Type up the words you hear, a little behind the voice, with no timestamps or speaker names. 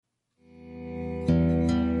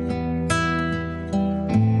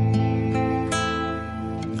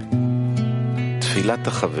תפילת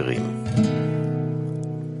החברים.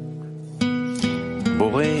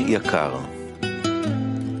 בורא יקר,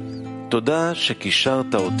 תודה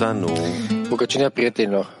שקישרת אותנו Rugăciunea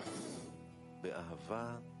prietenilor. באהבה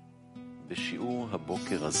בשיעור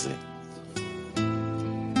הבוקר הזה.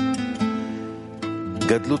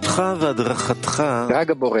 גדלותך והדרכתך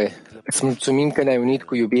Dragă Bore, îți mulțumim că ne-ai unit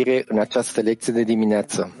cu iubire în această lecție de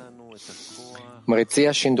dimineață.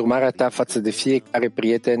 Măreția și îndrumarea ta față de fiecare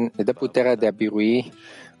prieten ne dă puterea de a birui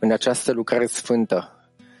în această lucrare sfântă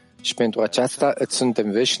și pentru aceasta îți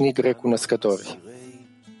suntem veșnic recunoscători.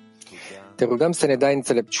 Te rugăm să ne dai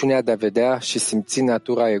înțelepciunea de a vedea și simți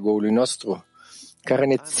natura ego-ului nostru, care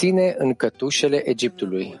ne ține în cătușele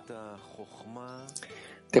Egiptului.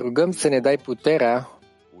 Te rugăm să ne dai puterea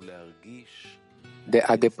de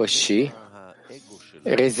a depăși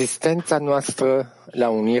rezistența noastră la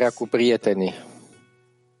unirea cu prietenii.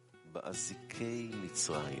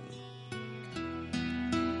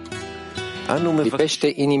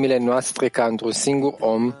 Lipește inimile noastre ca într-un singur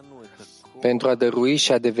om pentru a dărui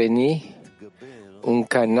și a deveni un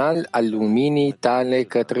canal al luminii tale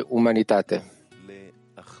către umanitate.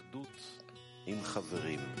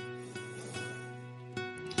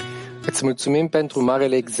 Îți mulțumim pentru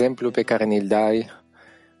marele exemplu pe care ne-l dai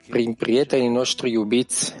prin prietenii noștri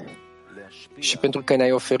iubiți și pentru că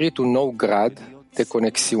ne-ai oferit un nou grad de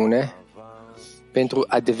conexiune pentru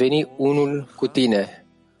a deveni unul cu tine,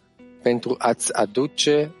 pentru a-ți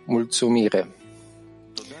aduce mulțumire.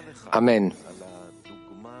 Amen.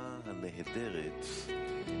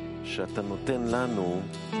 שאתה נותן לנו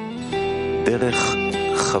דרך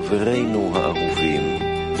חברינו האהובים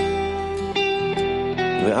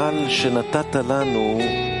ועל שנתת לנו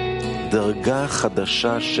דרגה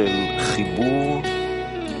חדשה של חיבור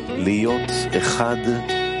להיות אחד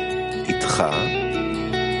איתך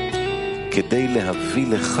כדי להביא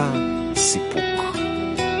לך סיפוק.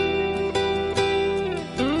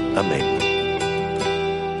 אמן.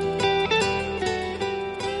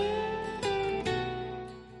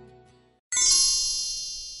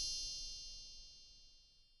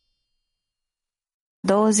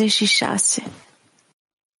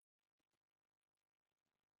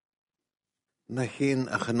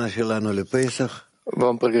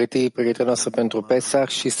 Vom pregăti pregătirea noastră pentru Pesach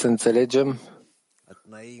și să înțelegem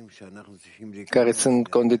care sunt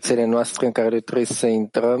condițiile noastre în care trebuie să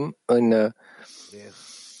intrăm în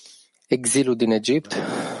exilul din Egipt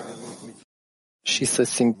și să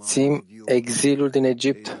simțim exilul din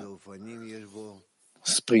Egipt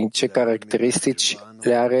prin ce caracteristici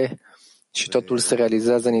le are și totul se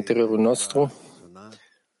realizează în interiorul nostru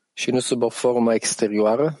și nu sub o formă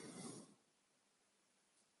exterioară.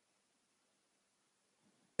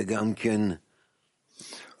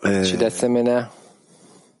 Și de asemenea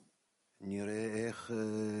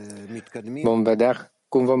vom vedea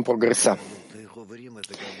cum vom progresa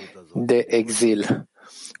de exil,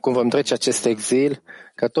 cum vom trece acest exil,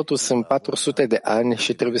 că totul sunt 400 de ani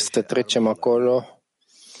și trebuie să trecem acolo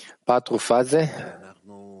 4 faze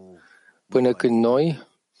până când noi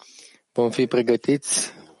vom fi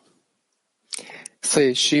pregătiți să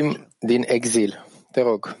ieșim din exil. Te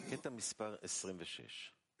rog.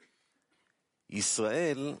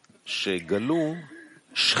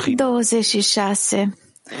 26.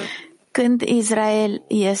 Când Israel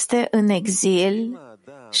este în exil,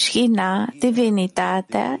 Shechina,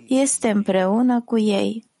 divinitatea, este împreună cu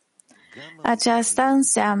ei. Aceasta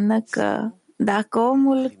înseamnă că dacă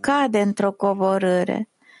omul cade într-o coborâre,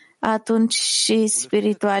 atunci și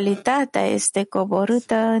spiritualitatea este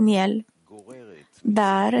coborâtă în el.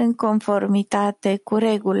 Dar, în conformitate cu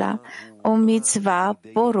regula, o mitzvah,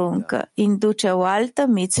 poruncă, induce o altă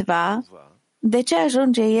mitzvah, de ce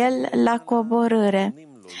ajunge el la coborâre?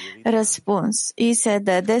 Răspuns, îi se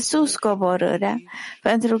dă de sus coborârea,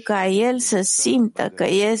 pentru ca el să simtă că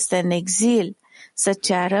este în exil, să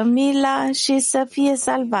ceară mila și să fie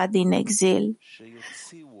salvat din exil.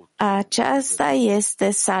 Aceasta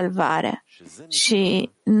este salvarea.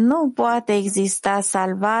 Și nu poate exista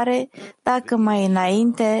salvare dacă mai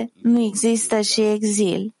înainte nu există și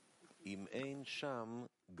exil.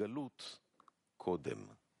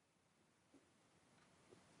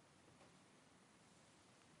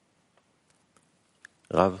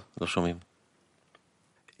 Rav, nu șomim.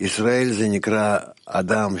 Israel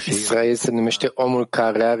se numește omul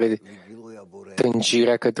care are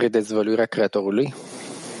tânjirea către dezvăluirea Creatorului.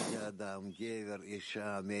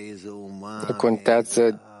 Nu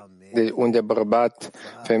contează de unde bărbat,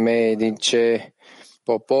 femeie, din ce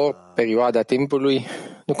popor, perioada timpului,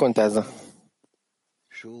 nu contează.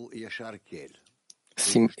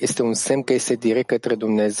 este un semn că este direct către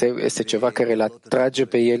Dumnezeu, este ceva care îl atrage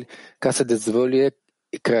pe el ca să dezvăluie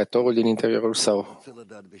Creatorul din interiorul său.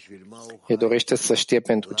 El dorește să știe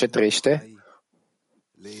pentru ce trăiește,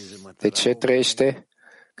 de ce trăiește,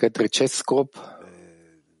 către ce scop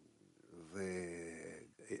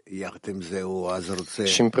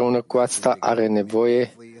și împreună cu asta are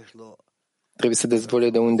nevoie, trebuie să dezvăluie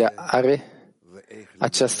de unde are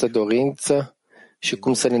această dorință și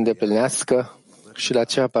cum să le îndeplinească și la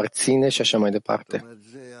ce aparține și așa mai departe.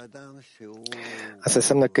 Asta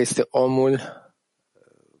înseamnă că este omul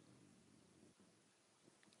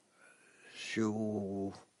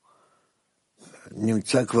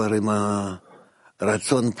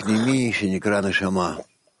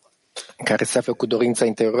care se află cu dorința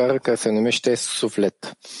interioară care se numește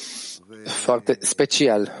suflet. Foarte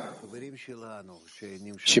special.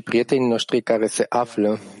 Și prietenii noștri care se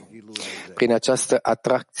află prin această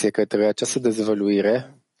atracție către această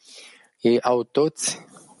dezvăluire, ei au toți,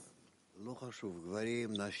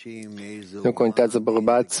 nu contează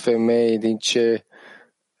bărbați, femei, din ce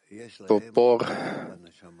popor,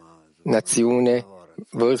 națiune,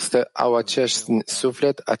 vârstă, au aceeași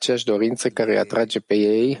suflet, aceeași dorință care îi atrage pe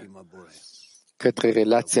ei către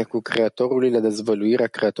relația cu Creatorul, la dezvăluirea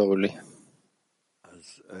Creatorului.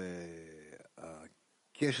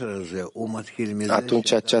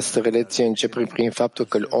 Atunci această relație începe prin faptul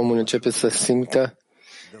că omul începe să simtă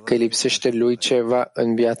că îi lipsește lui ceva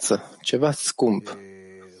în viață, ceva scump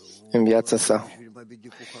în viața sa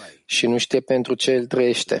și nu știe pentru ce el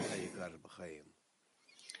trăiește.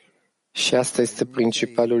 Și asta este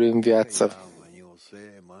principalul în viață.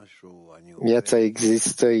 Viața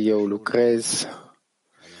există, eu lucrez,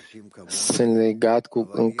 sunt legat cu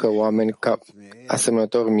încă oameni ca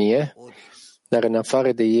asemănător mie, dar în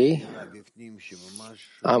afară de ei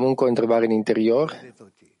am încă o întrebare în interior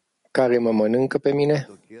care mă mănâncă pe mine,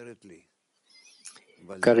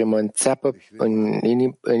 care mă înțeapă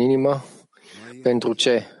în inimă. Pentru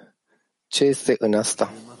ce? Ce este în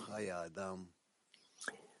asta?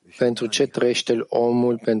 Pentru ce trăiește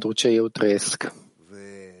omul? Pentru ce eu trăiesc?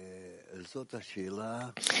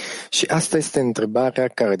 Și asta este întrebarea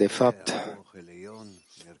care, de fapt,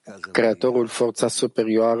 Creatorul, forța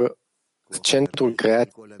superioară, centrul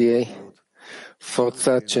creației,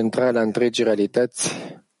 forța centrală a întregii realități,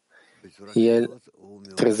 el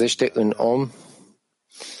trezește în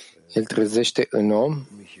om,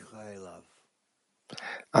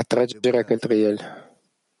 atragerea către el,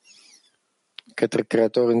 către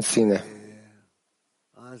Creator în sine.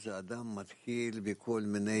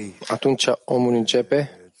 Atunci omul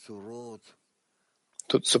începe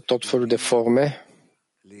sub tot felul de forme,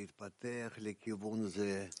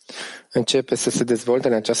 începe să se dezvolte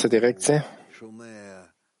în această direcție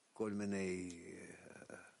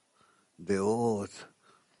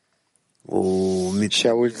și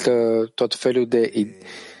aultă tot felul de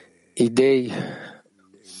idei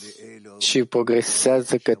și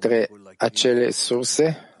progresează către acele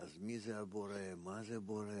surse.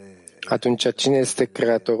 Atunci, cine este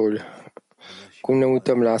Creatorul? Cum ne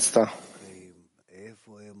uităm la asta?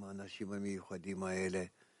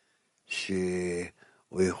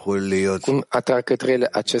 Cum atrag către ele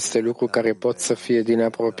aceste lucruri care pot să fie din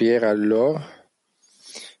apropierea lor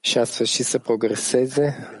și astfel și să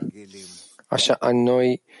progreseze? Așa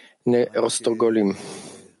noi ne rostogolim.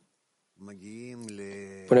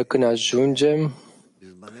 Până când ajungem,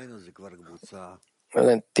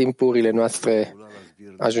 în timpurile noastre,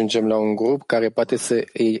 ajungem la un grup care poate să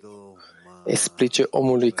îi explice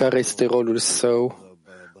omului care este rolul său,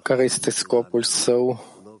 care este scopul său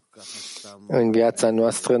în viața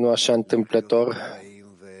noastră, nu așa întâmplător,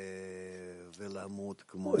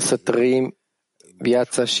 să trăim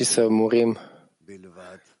viața și să murim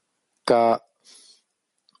ca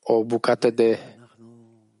o bucată de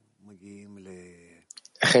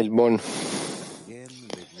helbon.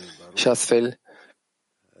 Și astfel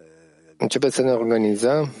începem să ne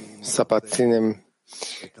organizăm,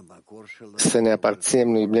 să ne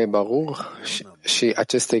aparținem lui Bnei Barur și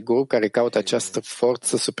acestei grup care caută această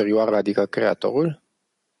forță superioară, adică Creatorul,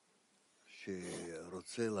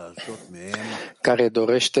 care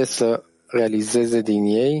dorește să realizeze din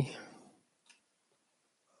ei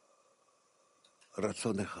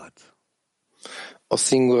o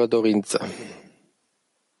singură dorință,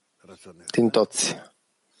 din toți.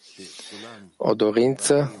 O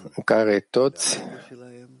dorință în care toți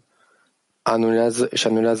își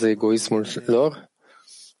anulează egoismul lor,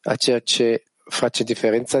 a ceea ce face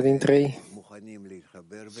diferența dintre ei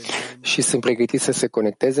și sunt pregătiți să se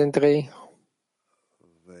conecteze între ei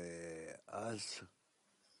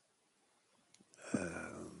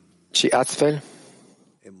și astfel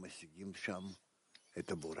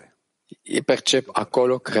percep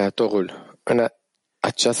acolo Creatorul, în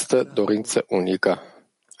această dorință unică.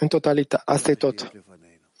 În totalitate, asta e tot.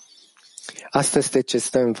 Asta este ce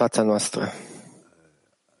stă în fața noastră.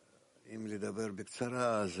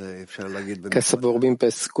 Ca să vorbim pe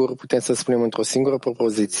scurt, putem să spunem într-o singură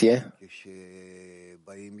propoziție,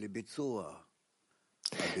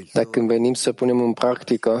 dar când venim să punem în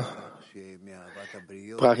practică,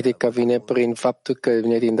 practica vine prin faptul că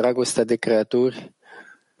vine din dragostea de creaturi,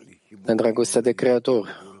 din dragostea de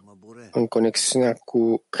Creator, în conexiunea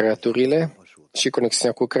cu creaturile și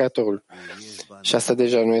conexiunea cu Creatorul. Și asta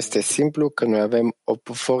deja nu este simplu, că noi avem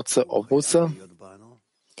o forță opusă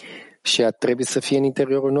și ea trebuie să fie în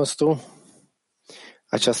interiorul nostru.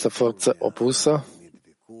 Această forță opusă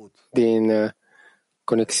din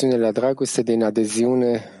conexiune la dragoste, din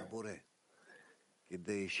adeziune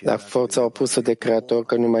la forța opusă de Creator,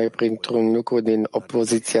 că numai printr-un lucru din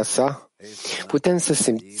opoziția sa, putem să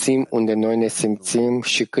simțim unde noi ne simțim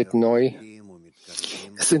și cât noi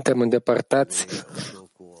suntem îndepărtați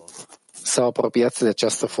sau apropiați de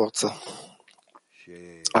această forță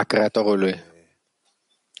a Creatorului,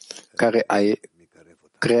 care a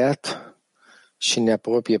creat și ne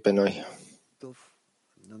apropie pe noi.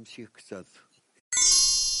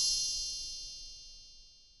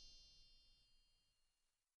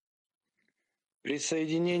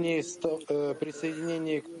 Присоединение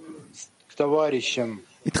к товарищам.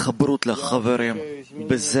 התחברות לחברים,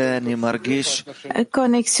 בזה אני מרגיש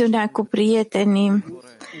Conexiunea cu prietenii.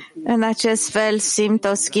 În acest fel simt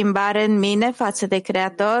o schimbare în mine față de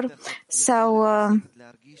Creator sau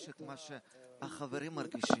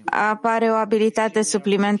apare o abilitate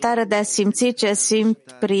suplimentară de a simți ce simt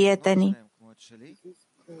prietenii.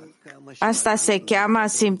 Asta se cheamă a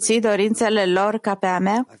simți dorințele lor ca pe a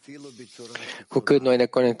mea? Cu cât noi ne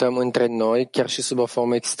conectăm între noi, chiar și sub o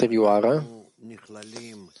formă exterioară,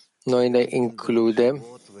 noi ne includem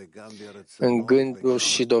în gânduri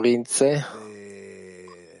și dorințe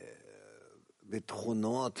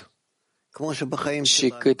și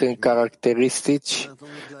cât în caracteristici,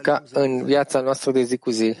 ca în viața noastră de zi cu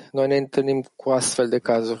zi. Noi ne întâlnim cu astfel de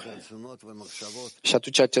cazuri. Și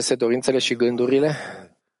atunci aceste dorințele și gândurile,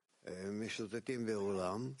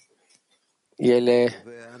 ele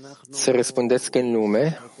se răspândesc în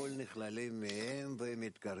lume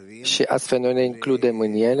și astfel noi ne includem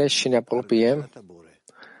în ele și ne apropiem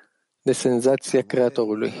de senzația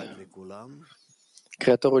Creatorului.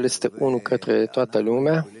 Creatorul este unul către toată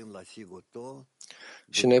lumea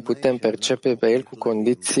și noi putem percepe pe El cu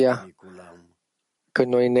condiția că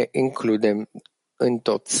noi ne includem în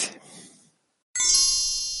toți.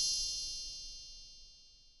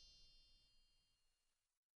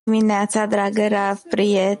 Dimineața, dragă Rav,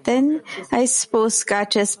 prieten, ai spus că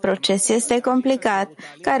acest proces este complicat.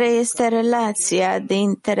 Care este relația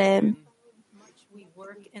dintre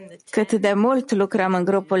cât de mult lucrăm în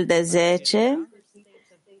grupul de 10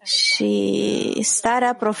 și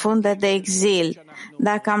starea profundă de exil?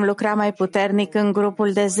 Dacă am lucrat mai puternic în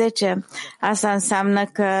grupul de 10, asta înseamnă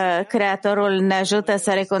că Creatorul ne ajută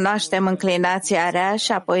să recunoaștem înclinația rea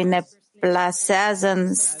și apoi ne plasează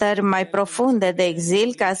în stări mai profunde de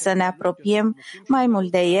exil ca să ne apropiem mai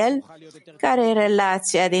mult de El? Care e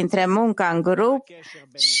relația dintre munca în grup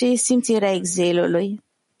și simțirea exilului?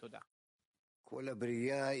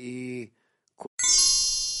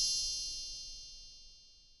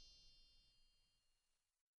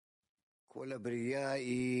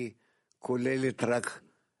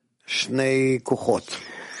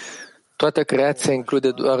 Toată creația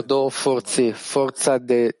include doar două forțe, forța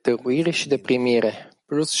de dăruire și de primire,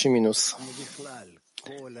 plus și minus.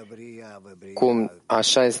 Cum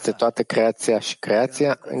așa este toată creația și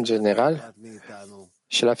creația în general,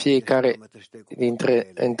 și la fiecare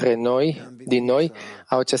dintre noi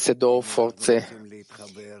au aceste două forțe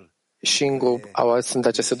și în grup sunt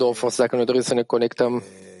aceste două forțe. Dacă noi dorim să ne conectăm,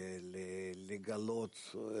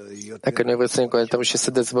 dacă noi vrem să ne conectăm și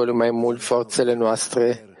să dezvoltăm mai mult forțele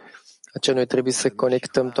noastre, atunci noi trebuie să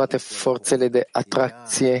conectăm toate forțele de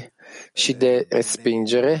atracție și de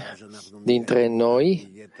respingere dintre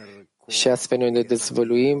noi și astfel noi ne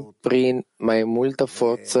dezvăluim prin mai multă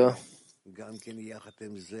forță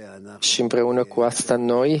și împreună cu asta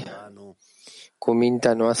noi, cu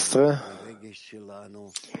mintea noastră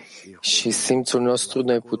și simțul nostru,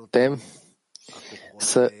 noi putem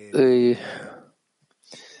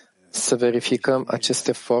să verificăm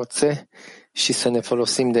aceste forțe și să ne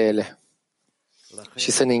folosim de ele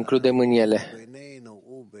și să ne includem în ele.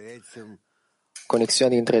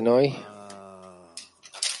 Conexiunea dintre noi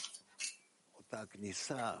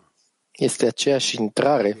este aceeași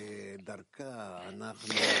intrare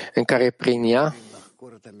în care prin ea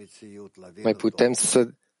mai putem să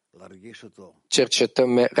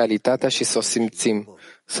cercetăm realitatea și să o simțim,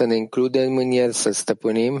 să ne includem în el, să-l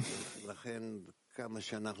stăpânim.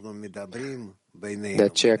 De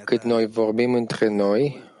aceea, cât noi vorbim între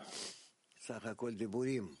noi,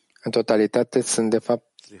 în totalitate sunt de fapt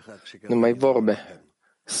numai vorbe.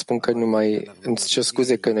 Spun că îmi cer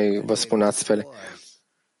scuze că noi vă spun astfel.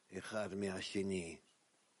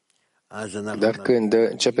 Dar când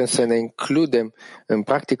începem să ne includem în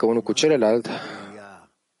practică unul cu celălalt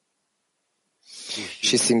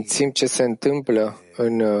și simțim ce se întâmplă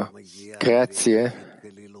în creație,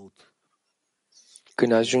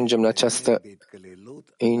 când ajungem la această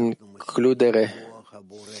includere,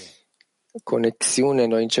 conexiune,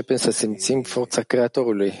 noi începem să simțim forța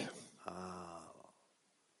Creatorului.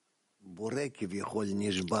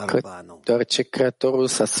 Deoarece Creatorul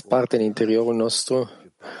s-a spart în interiorul nostru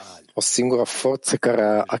o singură forță care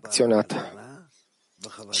a acționat.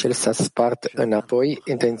 Și El s-a spart înapoi,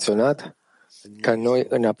 intenționat, ca noi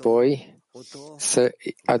înapoi să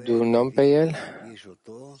adunăm pe El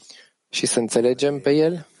și să înțelegem pe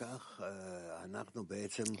El.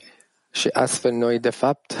 Și astfel noi, de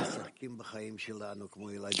fapt,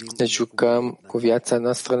 ne jucăm cu viața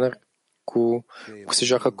noastră, cu se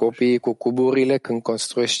joacă copiii cu cuburile când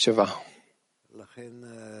construiești ceva.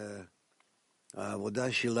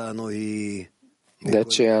 De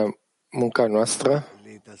aceea, munca noastră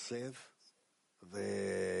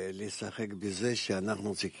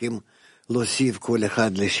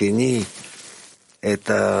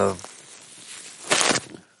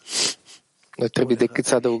noi trebuie decât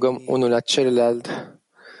să adăugăm unul la celălalt,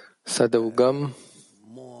 să adăugăm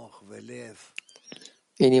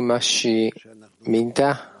inima și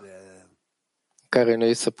mintea, care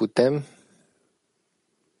noi să putem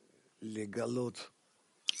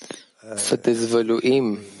să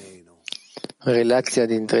dezvăluim relația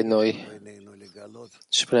dintre noi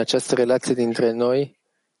și prin această relație dintre noi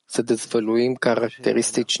să dezvăluim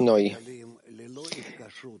caracteristici noi.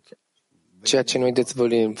 Ceea ce noi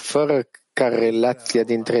dezvăluim fără ca relația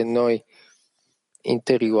dintre noi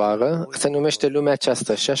interioară se numește lumea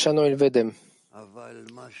aceasta și așa noi îl vedem.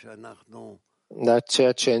 Dar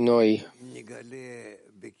ceea ce noi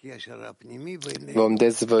vom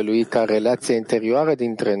dezvălui ca relație interioară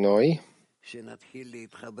dintre noi,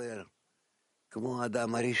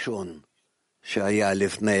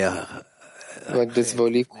 vom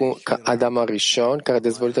dezvălui ca Adam Arishon, care a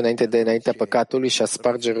dezvoltat înaintea păcatului și a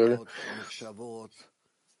spargerilor,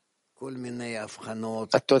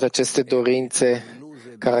 a toate aceste dorințe,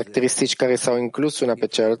 caracteristici care s-au inclus una pe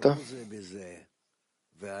cealaltă,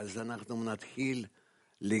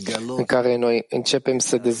 în care noi începem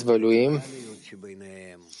să dezvăluim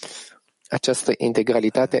această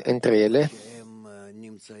integralitate între ele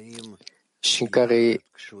și în care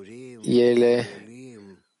ele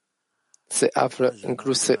se află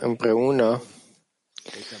incluse împreună,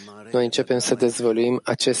 noi începem să dezvăluim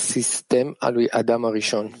acest sistem al lui Adam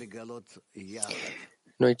Arishon.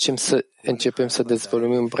 Noi începem să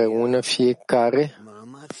dezvăluim împreună fiecare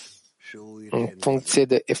în funcție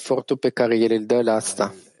de efortul pe care el îl dă la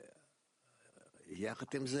asta.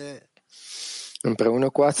 Împreună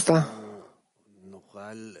cu asta,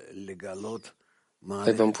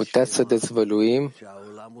 noi vom putea să dezvăluim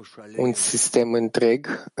un sistem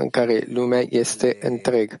întreg în care lumea este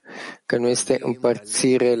întreg, că nu este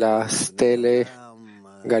împărțire la stele,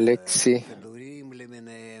 galaxii.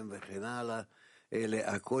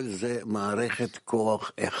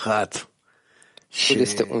 El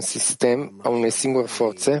este un sistem a unei singure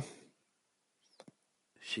forțe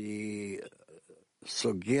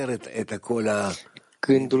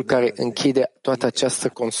gândul care închide toată această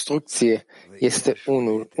construcție este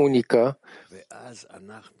unică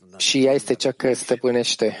și ea este cea care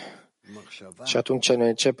stăpânește. Și atunci noi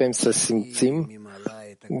începem să simțim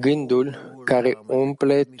gândul care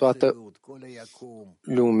umple toată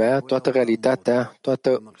lumea, toată realitatea,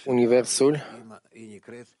 toată universul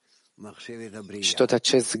și tot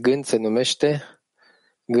acest gând se numește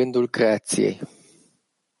gândul creației.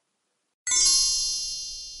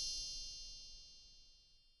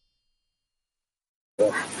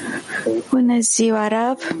 Bună ziua,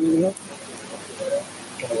 Rav!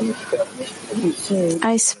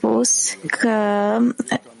 Ai spus că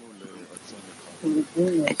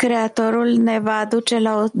Creatorul ne va aduce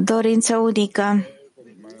la o dorință unică.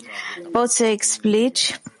 Poți să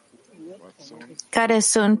explici care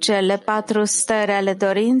sunt cele 4 stări ale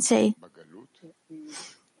dorinței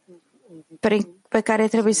pe care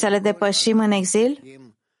trebuie să le depășim în exil?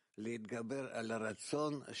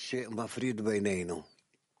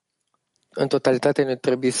 în totalitate noi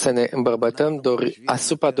trebuie să ne îmbărbătăm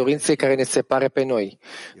asupra dorinței care ne separă pe noi.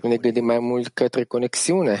 Nu ne gândim mai mult către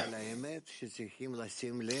conexiune.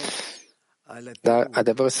 Dar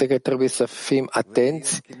adevărul este că trebuie să fim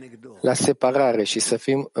atenți la separare și să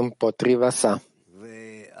fim împotriva sa.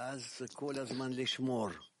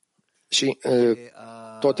 Și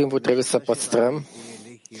tot timpul trebuie să păstrăm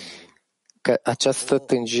că această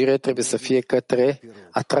tângire trebuie să fie către,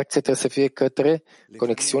 atracție trebuie să fie către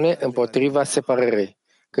conexiune împotriva separării.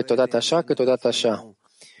 Câteodată așa, câteodată așa.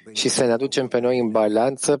 Și să ne aducem pe noi în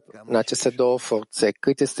balanță în aceste două forțe,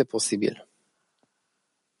 cât este posibil.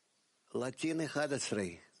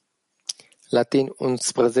 Latin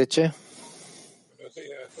 11.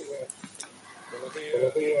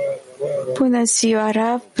 Bună ziua,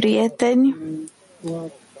 Rav, prieteni!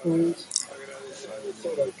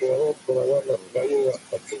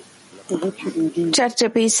 Ce ar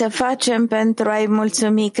trebui să facem pentru a-i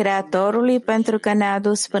mulțumi Creatorului pentru că ne-a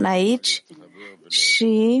adus până aici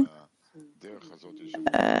și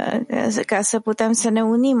ca să putem să ne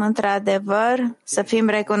unim într-adevăr, să fim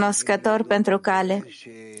recunoscători pentru cale.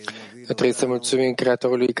 Trebuie să mulțumim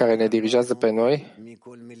Creatorului care ne dirigează pe noi,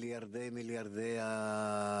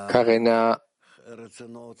 care ne-a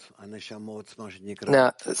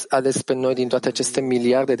ales pe noi din toate aceste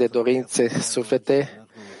miliarde de dorințe suflete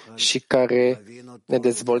și care ne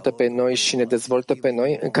dezvoltă pe noi și ne dezvoltă pe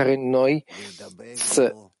noi, în care noi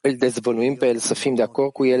să îl dezvăluim pe el, să fim de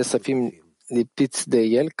acord cu el, să fim lipiți de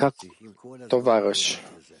el ca tovarăși.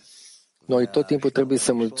 Noi tot timpul trebuie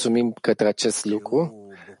să mulțumim către acest lucru.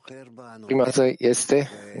 Prima dată este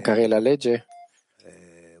în care el alege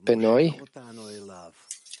pe noi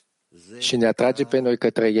și ne atrage pe noi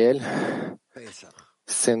către el,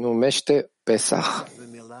 se numește Pesach.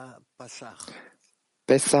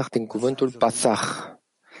 Pesach din cuvântul Pasach.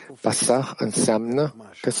 Pasach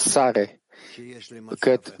înseamnă că sare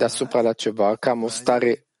cât deasupra la ceva, că am o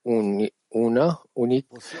stare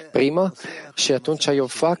primă și atunci eu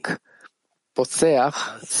fac Poseach,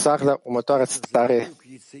 sar la următoarea stare.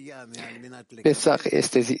 Pesach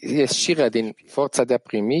este ieșirea din forța de a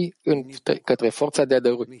primi către forța de a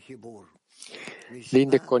dărui, din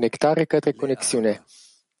deconectare către conexiune,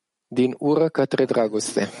 din ură către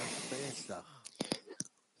dragoste.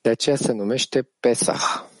 De aceea se numește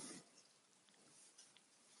Pesach.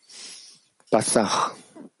 Pasach.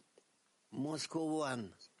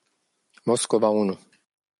 Moscova 1.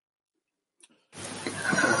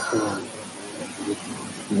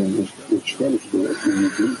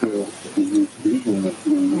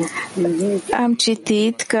 Am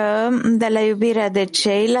citit că de la iubirea de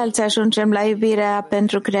ceilalți ajungem la iubirea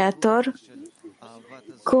pentru Creator.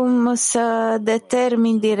 Cum să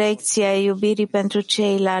determin direcția iubirii pentru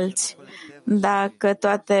ceilalți? Dacă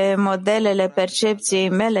toate modelele percepției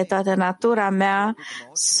mele, toată natura mea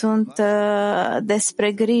sunt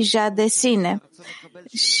despre grija de sine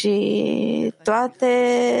și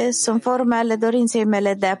toate sunt forme ale dorinței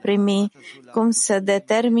mele de a primi, cum să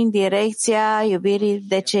determin direcția iubirii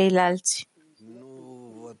de ceilalți.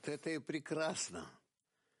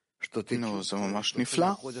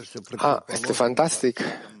 Este fantastic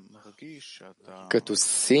că tu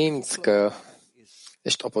simți că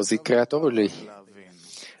ești opozit Creatorului.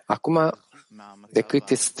 Acum, de cât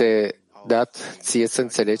este dat ție să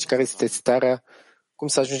înțelegi care este starea, cum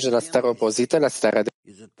să ajungi la starea opozită, la starea de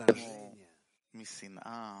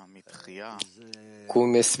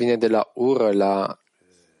cum îți vine de la ură la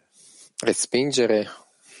respingere.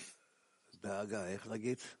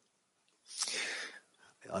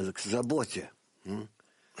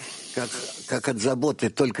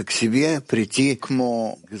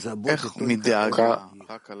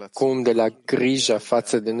 Cum de la grija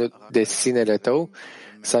față de sinele tău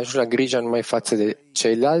să ajungi la grija numai față de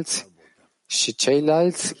ceilalți și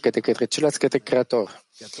ceilalți către ceilalți către Creator.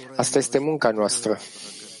 Asta este munca noastră.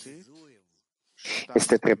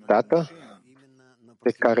 Este treptată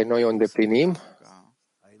pe care noi o îndeplinim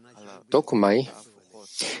tocmai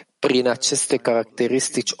prin aceste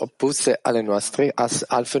caracteristici opuse ale noastre,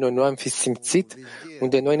 altfel noi nu am fi simțit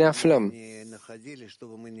unde noi ne aflăm.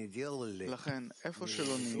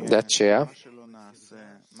 De aceea,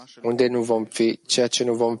 unde nu vom fi, ceea ce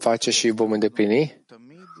nu vom face și vom îndeplini,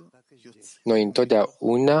 noi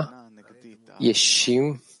întotdeauna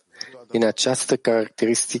ieșim din această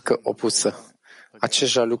caracteristică opusă.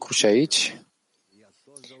 Același lucru și aici,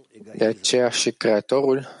 de aceea și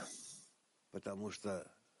Creatorul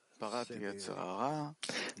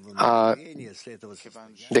a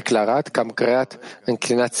declarat că am creat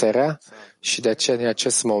înclinația rea și de aceea din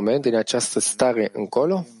acest moment, din această stare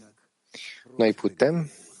încolo, noi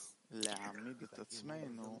putem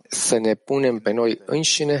să ne punem pe noi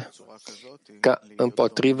înșine ca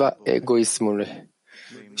împotriva egoismului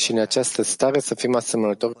și în această stare să fim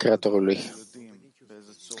asemănători Creatorului.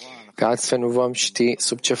 Că astfel nu vom ști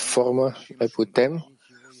sub ce formă noi putem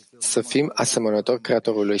să fim asemănători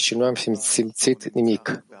Creatorului și nu am simțit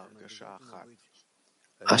nimic.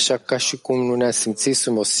 Așa ca și cum nu ne-am simțit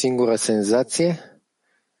sub o singură senzație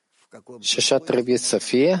și așa trebuie să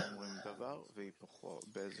fie,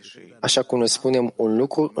 așa cum noi spunem un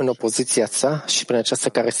lucru în opoziția sa și prin această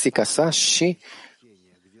caracteristică sa și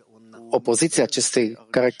opoziția acestei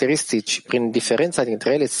caracteristici, prin diferența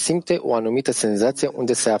dintre ele, simte o anumită senzație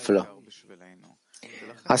unde se află.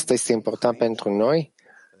 Asta este important pentru noi,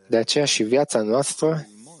 de aceea și viața noastră,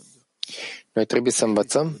 noi trebuie să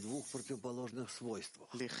învățăm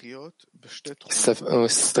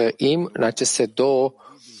să trăim în aceste două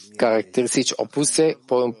caracteristici opuse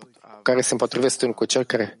care se împotrivesc unul cu cel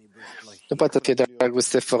care nu poate fi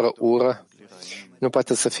dragoste fără ură, nu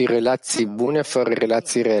poate să fie relații bune fără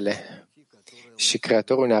relații rele. Și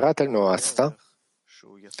Creatorul ne arată nouă asta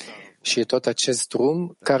și e tot acest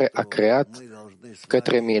drum care a creat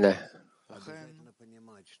către mine.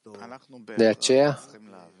 De aceea,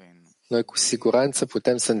 noi cu siguranță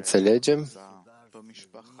putem să înțelegem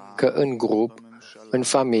că în grup, în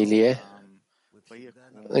familie,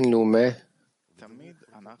 în lume,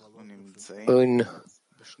 în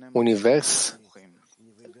univers,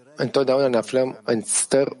 întotdeauna ne aflăm în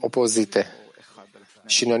stări opozite.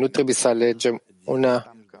 Și noi nu trebuie să alegem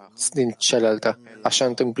una din cealaltă, așa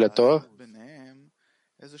întâmplător,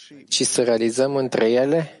 ci să realizăm între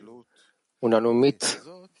ele un anumit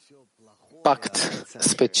pact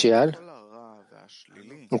special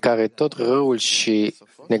în care tot răul și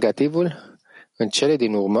negativul, în cele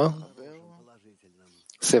din urmă,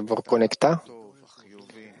 se vor conecta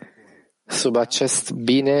sub acest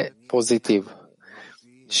bine pozitiv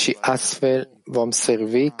și astfel vom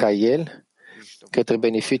servi ca el către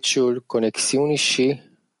beneficiul conexiunii și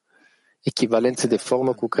echivalențe de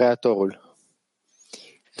formă cu Creatorul.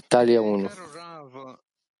 Italia 1.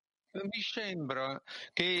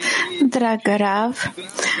 Dragă Rav,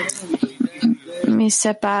 mi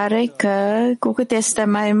se pare că cu cât este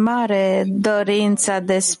mai mare dorința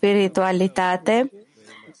de spiritualitate,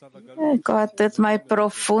 cu atât mai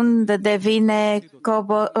profund devine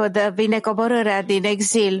coborârea din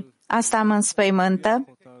exil. Asta mă înspăimântă.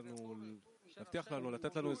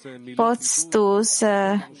 Poți tu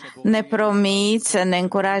să ne promiți, să ne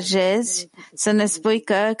încurajezi, să ne spui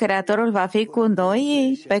că Creatorul va fi cu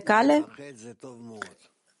noi pe cale?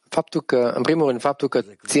 În primul rând, faptul că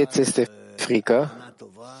ție ți este frică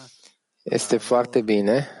este foarte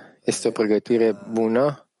bine, este o pregătire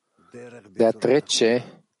bună de a trece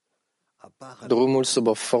drumul sub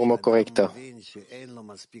o formă corectă.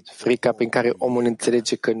 Frica prin care omul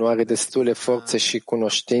înțelege că nu are destule forțe și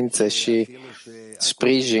cunoștințe și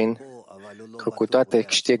sprijin, că cu toate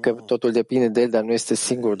știe că totul depinde de el, dar nu este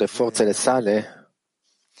singur de forțele sale,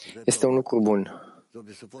 este un lucru bun.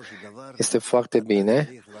 Este foarte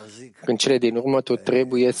bine. În cele din urmă, tu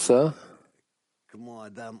trebuie să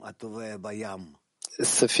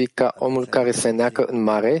fii ca omul care se neacă în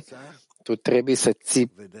mare. Tu trebuie să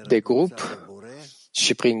ții de grup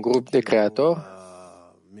și prin grup de Creator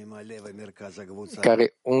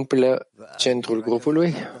care umple centrul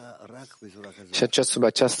grupului și sub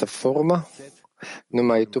această formă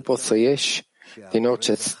numai tu poți să ieși din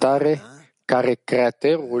orice stare care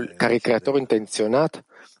Creatorul intenționat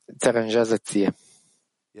îți aranjează ție.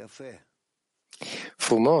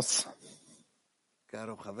 Frumos!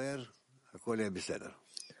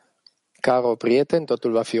 Caro prieten,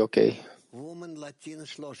 totul va fi ok.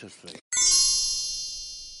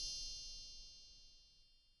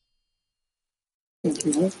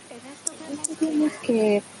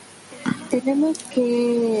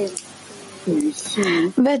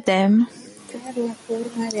 Vedem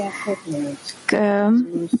că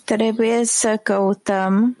trebuie să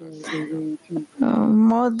căutăm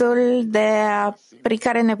modul prin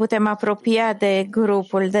care ne putem apropia de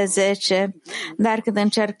grupul de 10, dar când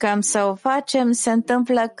încercăm să o facem, se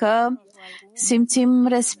întâmplă că simțim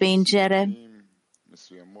respingere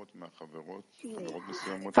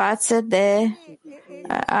față de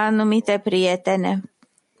anumite prietene.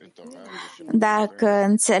 Dacă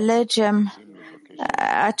înțelegem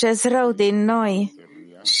acest rău din noi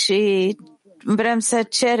și vrem să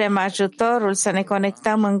cerem ajutorul, să ne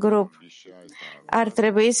conectăm în grup, ar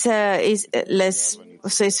trebui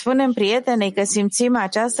să-i spunem prietenei că simțim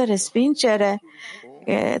această respingere,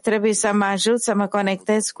 trebuie să mă ajut să mă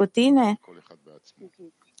conectez cu tine?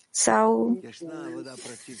 Sau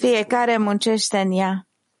fiecare muncește în ea?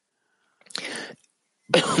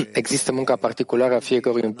 Există munca particulară a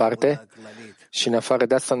fiecărui în parte și în afară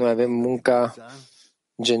de asta noi avem munca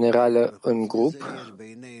generală în grup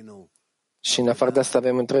și în afară de asta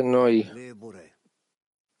avem între noi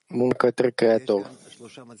muncă către Creator.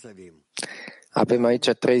 Avem aici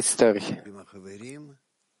 3 stări.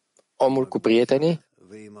 Omul cu prietenii,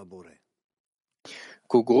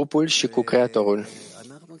 cu grupul și cu Creatorul.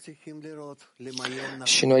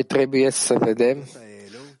 Și noi trebuie să vedem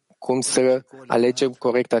cum să alegem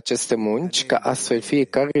corect aceste munci, ca astfel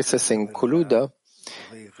fiecare să se includă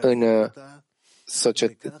în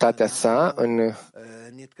societatea sa,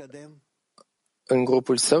 în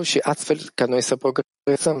grupul său și astfel ca noi să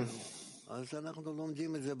progresăm.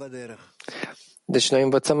 Deci noi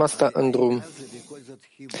învățăm asta în drum.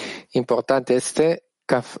 Important este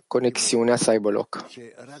ca conexiunea să aibă loc.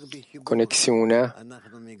 Conexiunea,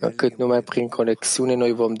 cât numai prin conexiune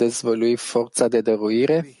noi vom dezvălui forța de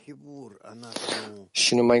dăruire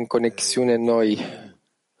și numai în conexiune noi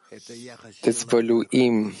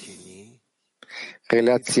dezvăluim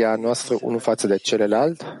relația noastră unul față de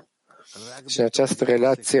celălalt și în această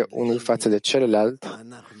relație unul față de celălalt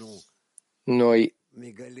noi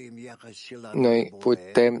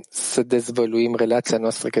putem să dezvăluim relația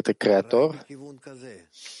noastră către Creator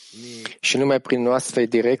și numai prin o astfel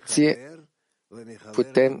direcție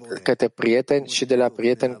putem către prieten și de la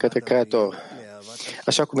prieten către Creator.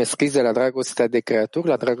 Așa cum e scris de la dragostea de Creator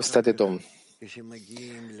la dragostea de Domn.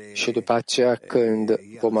 Și după aceea, când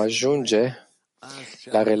vom ajunge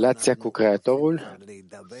la relația cu Creatorul,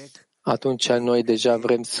 atunci noi deja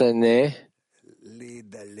vrem să ne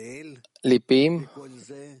lipim,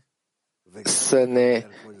 să ne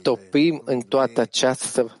topim în toată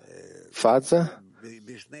această fază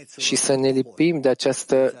și să ne lipim de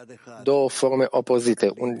aceste două forme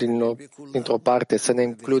opozite. Dintr-o parte să ne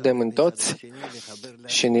includem în toți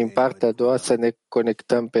și din partea a doua să ne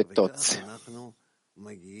conectăm pe toți.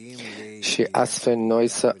 Și astfel noi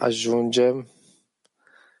să ajungem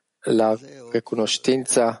la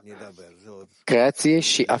recunoștința creației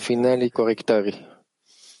și a finalii corectării.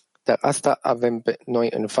 Dar asta avem pe noi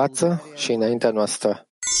în față și înaintea noastră.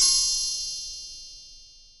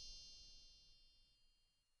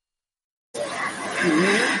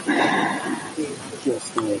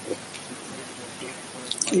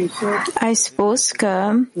 Ai spus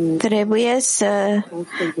că trebuie să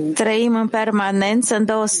trăim în permanență în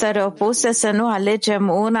două stări opuse, să nu alegem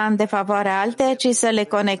una în defavoarea alteia, ci să le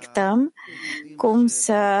conectăm. Cum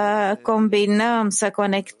să combinăm, să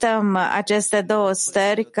conectăm aceste două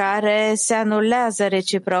stări care se anulează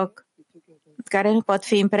reciproc, care nu pot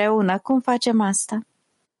fi împreună. Cum facem asta?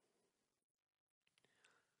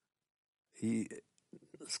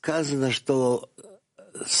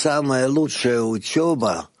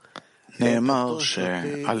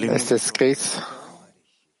 Este scris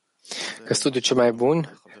că studiul cel mai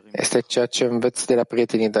bun este ceea ce înveți de la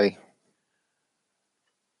prietenii tăi.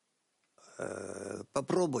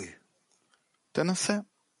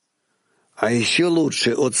 А еще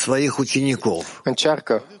лучше от своих учеников.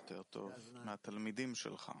 Încearcă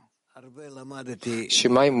și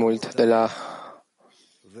mai mult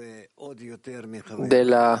de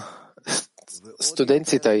la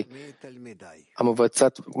studenții tăi. Am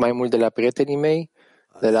învățat mai mult de la prietenii mei,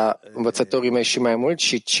 de la învățătorii mei și mai mult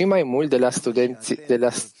și mai mult de la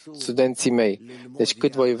studenții mei. Deci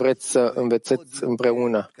cât voi vreți să învățați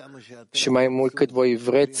împreună și mai mult cât voi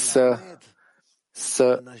vreți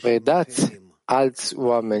să predați alți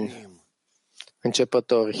oameni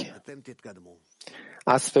începători.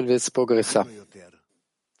 Astfel veți progresa.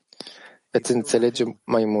 Veți înțelege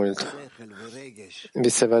mai mult. Vi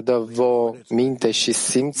se va da vouă minte și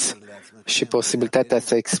simț și posibilitatea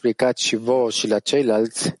să explicați și vouă și la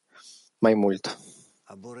ceilalți mai mult.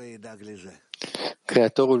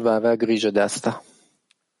 Creatorul va avea grijă de asta.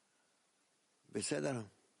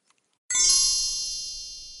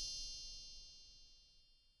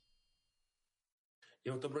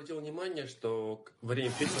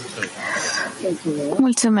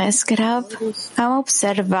 Mulțumesc, Rav. Am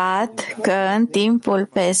observat că în timpul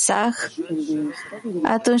Pesach,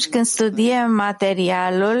 atunci când studiem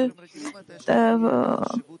materialul,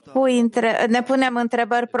 ne punem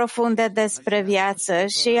întrebări profunde despre viață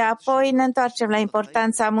și apoi ne întoarcem la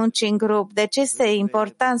importanța muncii în grup. Deci este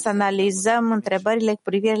important să analizăm întrebările cu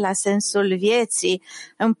privire la sensul vieții,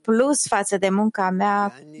 în plus față de munca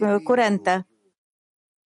mea curentă.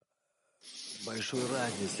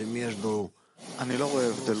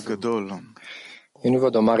 Eu nu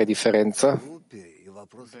văd o mare diferență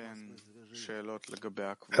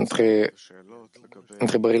între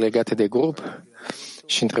întrebări legate de grup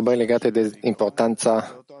și întrebări legate de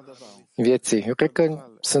importanța vieții. Eu cred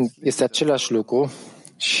că este același lucru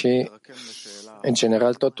și, în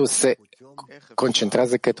general, totul se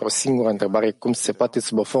concentrează către o singură întrebare: cum se poate,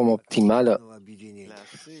 sub o formă optimală,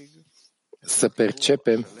 să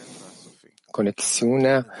percepem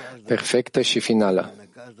conexiunea perfectă și finală.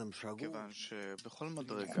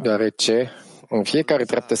 Deoarece în fiecare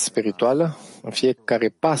treaptă spirituală, în fiecare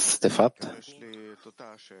pas, de fapt,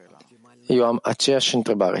 eu am aceeași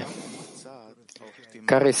întrebare.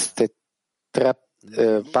 Care este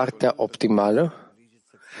partea optimală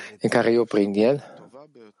în care eu, prin el,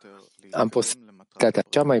 am posibilitatea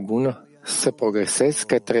cea mai bună să progresez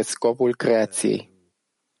către scopul creației?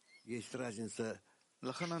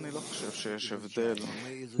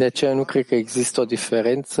 De aceea nu cred că există o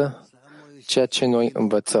diferență ceea ce noi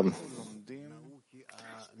învățăm.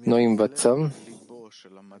 Noi învățăm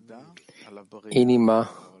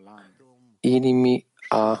inimii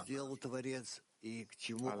a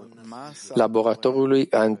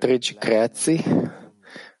laboratorului a întregii creații,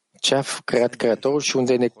 ce a creat Creatorul și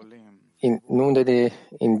unde ne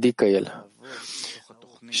indică El.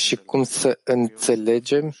 Și cum să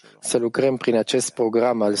înțelegem, să lucrăm prin acest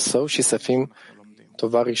program al Său și să fim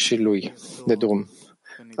tovarășii Lui de drum.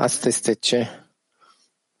 Asta este ce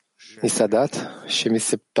mi s-a dat și mi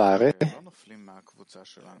se pare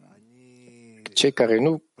cei care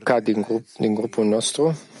nu cad din grupul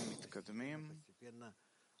nostru,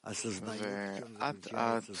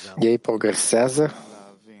 ei progresează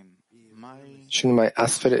și numai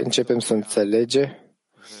astfel începem să înțelegem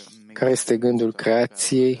care este gândul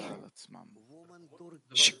creației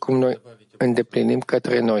și cum noi îndeplinim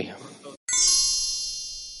către noi.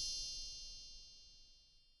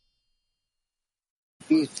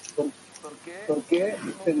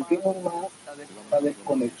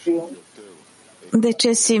 De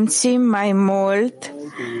ce simțim mai mult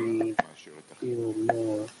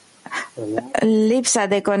lipsa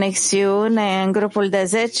de conexiune în grupul de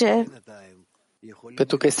 10?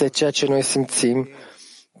 Pentru că este ceea ce noi simțim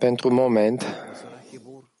pentru moment.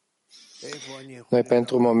 Noi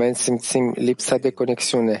pentru moment simțim lipsa de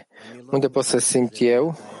conexiune. Unde pot să simt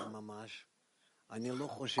eu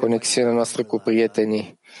conexiunea noastră cu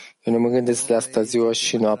prietenii? Eu nu mă gândesc la asta ziua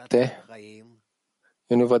și noapte.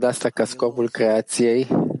 Eu nu văd asta ca scopul creației.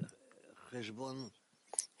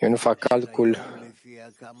 Eu nu fac calcul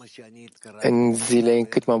în zile în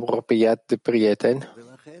cât m-am apropiat de prieten.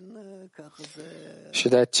 Și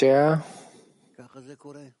de aceea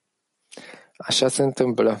așa se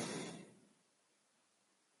întâmplă.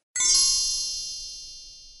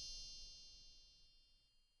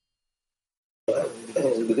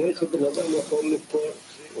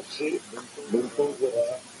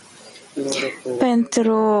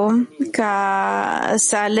 Pentru ca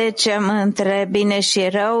să alegem între bine și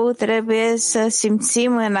rău, trebuie să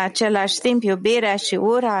simțim în același timp iubirea și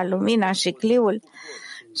ura, lumina și cliul.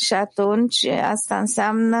 Și atunci asta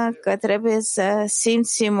înseamnă că trebuie să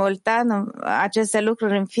simți simultan aceste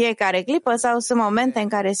lucruri în fiecare clipă sau sunt momente în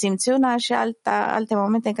care simți una și alte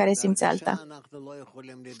momente în care simți alta.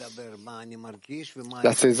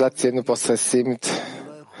 La senzație nu pot să simt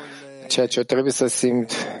ceea ce trebuie să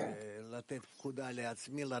simt,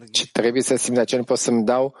 ci trebuie să simt, de aceea nu pot să-mi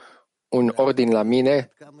dau un ordin la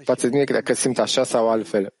mine față de mine dacă simt așa sau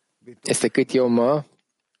altfel. Este cât eu mă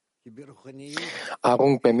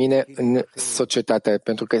arunc pe mine în societate,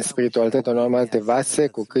 pentru că în spiritualitatea nu am alte vase,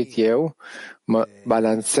 cu cât eu mă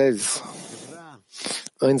balansez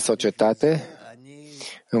în societate,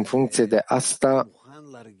 în funcție de asta,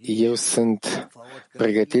 eu sunt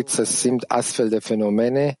pregătit să simt astfel de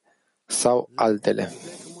fenomene sau altele.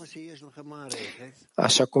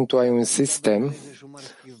 Așa cum tu ai un sistem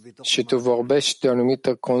și tu vorbești de o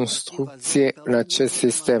anumită construcție în acest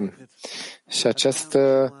sistem și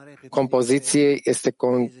această compoziție este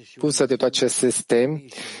compusă de tot acest sistem,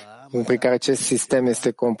 prin care acest sistem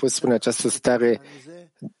este compus prin această stare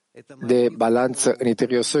de balanță în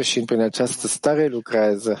interiorul său și prin această stare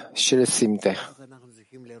lucrează și le simte.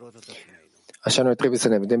 Așa noi trebuie să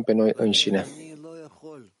ne vedem pe noi înșine.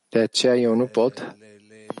 De aceea eu nu pot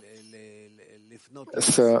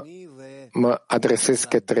să mă adresez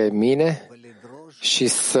către mine și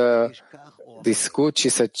să discut și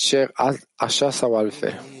să cer așa sau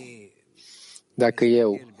altfel. Dacă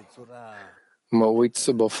eu mă uit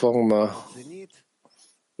sub o formă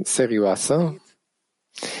serioasă,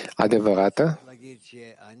 adevărată,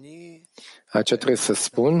 aceea trebuie să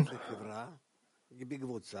spun,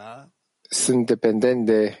 sunt dependent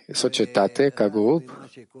de societate ca grup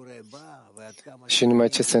și numai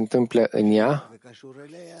ce se întâmplă în ea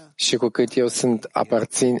și cu cât eu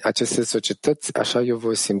aparțin acestei societăți, așa eu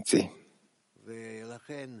voi simți.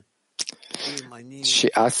 Și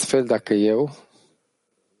astfel, dacă eu,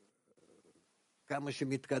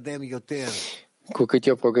 cu cât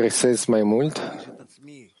eu progresez mai mult,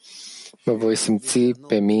 mă voi simți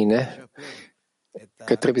pe mine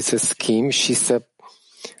că trebuie să schimb și să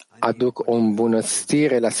aduc o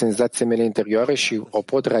îmbunătățire la senzațiile mele interioare și o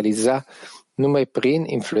pot realiza numai prin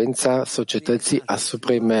influența societății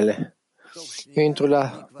asupra mele. Eu intru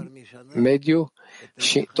la mediu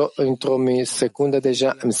și într-o secundă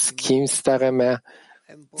deja îmi schimb starea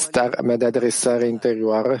mea de adresare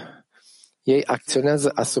interioară. Ei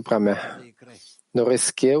acționează asupra mea.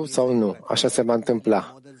 Doresc eu sau nu? Așa se va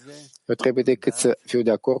întâmpla. Eu trebuie decât să fiu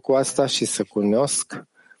de acord cu asta și să cunosc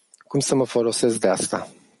cum să mă folosesc de asta.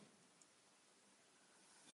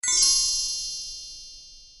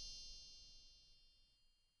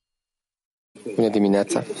 Bună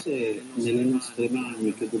dimineața!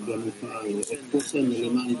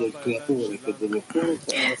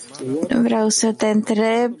 Vreau să te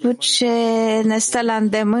întreb ce ne stă la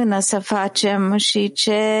îndemână să facem și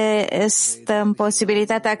ce stă în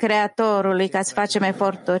posibilitatea Creatorului ca să facem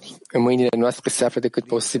eforturi. În mâinile noastre se află decât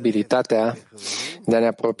posibilitatea de a ne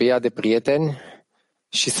apropia de prieteni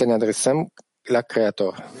și să ne adresăm la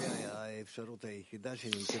Creator.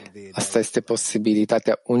 Asta este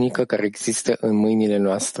posibilitatea unică care există în mâinile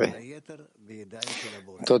noastre.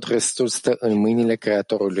 Tot restul stă în mâinile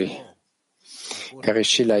Creatorului, care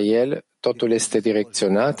și la El totul este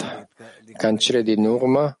direcționat ca în cele din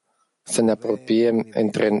urmă să ne apropiem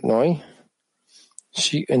între noi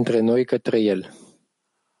și între noi către El.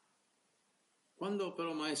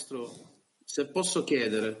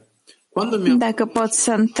 Dacă pot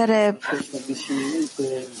să întreb,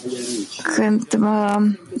 când mă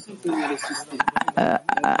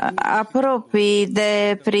apropii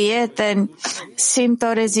de prieteni, simt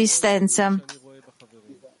o rezistență.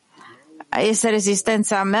 Este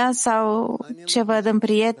rezistența mea sau ce văd în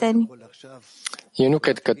prieteni? Eu nu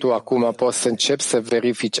cred că tu acum poți să începi să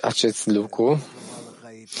verifici acest lucru,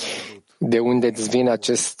 de unde îți vin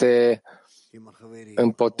aceste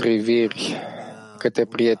împotriviri către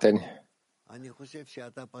prieteni,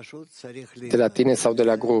 de la tine sau de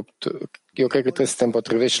la grup. Eu cred că trebuie să te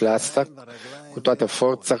împotrivești la asta cu toată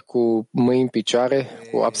forța, cu mâini în picioare,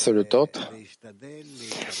 cu absolut tot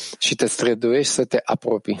și te străduiești să te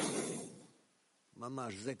apropii.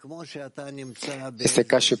 Este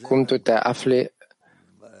ca și cum tu te afli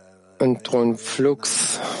într-un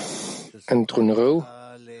flux, într-un râu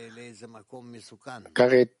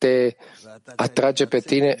care te atrage pe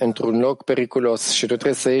tine într-un loc periculos și tu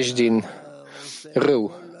trebuie să ieși din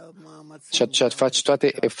râu. Și atunci faci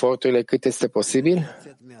toate eforturile cât este posibil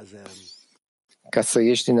ca să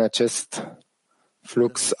ieși din acest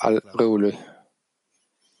flux al râului.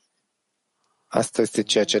 Asta este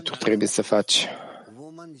ceea ce tu trebuie să faci.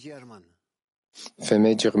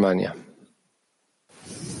 Femei Germania.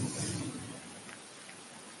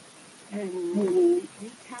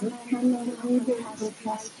 Kann man Liebe also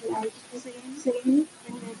gleich sehen,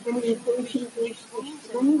 wenn wir Menschen durchdrungen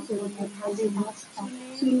sind, dann sie was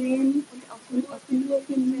abzunehmen und auch nur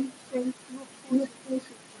genießen, nur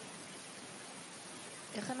positiv.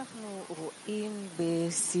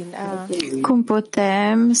 Cum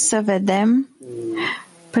putem să vedem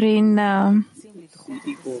prin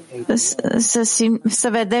să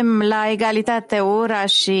vedem la egalitate ura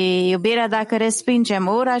și iubirea dacă respingem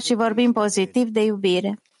ura și vorbim pozitiv de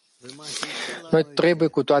iubire? Noi trebuie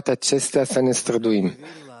cu toate acestea să ne străduim.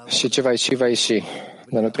 Și ce va ieși, va ieși.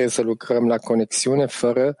 Dar nu trebuie să lucrăm la conexiune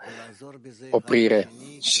fără oprire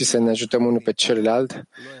și să ne ajutăm unul pe celălalt,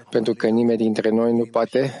 pentru că nimeni dintre noi nu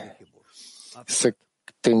poate să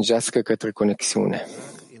tângească către conexiune.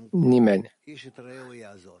 Nimeni.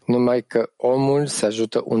 Numai că omul se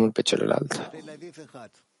ajută unul pe celălalt.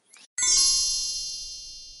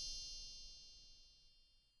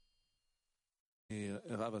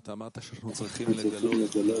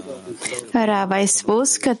 Rav, ai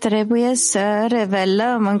spus că trebuie să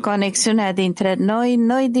revelăm în conexiunea dintre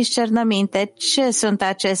noi discernăminte. Ce sunt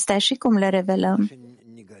acestea și cum le revelăm?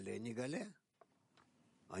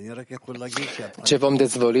 Ce vom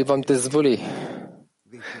dezvoli?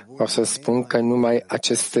 O să spun că numai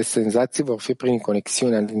aceste senzații vor fi prin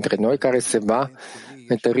conexiunea dintre noi care se va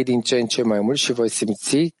întări din ce în ce mai mult și voi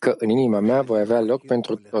simți că în inima mea voi avea loc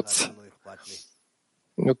pentru toți.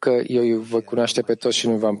 Nu că eu îi voi cunoaște pe toți și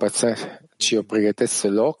nu vă împărța, ci eu pregătesc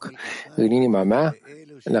loc în inima mea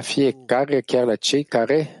la fiecare, chiar la cei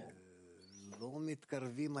care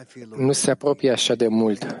nu se apropie așa de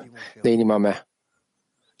mult de inima mea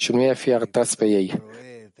și nu i-a fi arătați pe ei.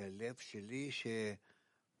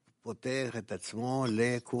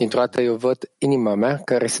 Dintr-o dată eu văd inima mea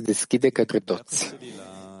care se deschide către toți.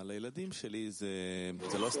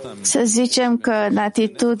 Să zicem că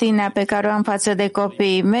atitudinea pe care o am față de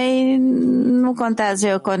copiii mei nu contează,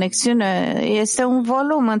 e o conexiune, este un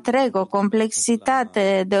volum întreg, o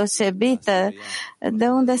complexitate deosebită. De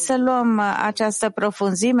unde să luăm această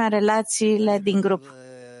profunzime a relațiile din grup?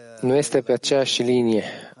 Nu este pe aceeași linie.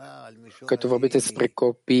 Că tu vorbești despre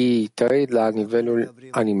copiii tăi la nivelul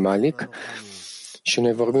animalic și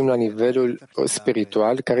noi vorbim la nivelul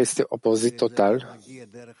spiritual, care este opozit total,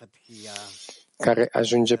 care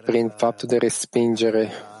ajunge prin faptul de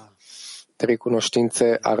respingere, de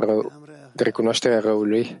recunoaștere a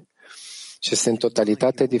răului și este în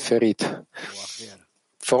totalitate diferit.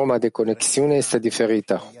 Forma de conexiune este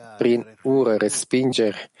diferită. Prin ură,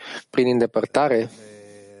 respingere, prin îndepărtare,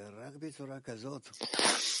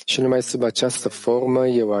 și numai sub această formă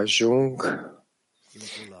eu ajung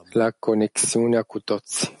la conexiunea cu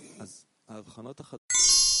toți.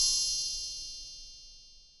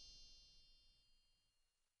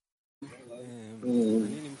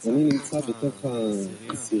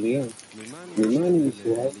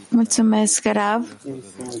 Mulțumesc, Rav.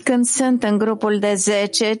 Când sunt în grupul de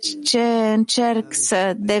 10, ce încerc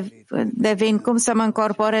să devin, cum să mă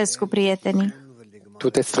încorporez cu prietenii? Tu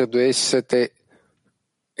te străduiești să te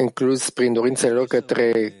incluzi prin dorințele lor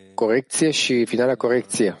către corecție și finala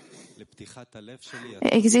corecție.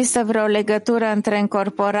 Există vreo legătură între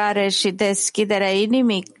încorporare și deschiderea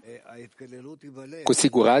inimii? Cu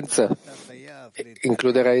siguranță,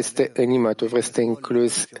 includerea este în inima. Tu vrei să te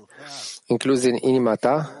incluzi în inima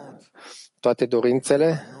ta toate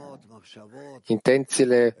dorințele,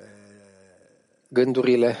 intențiile,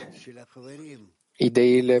 gândurile,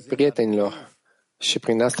 ideile prietenilor și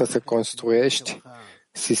prin asta să construiești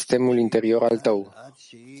sistemul interior al tău,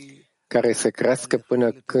 care să crească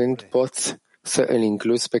până când poți să îl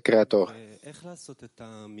incluzi pe Creator.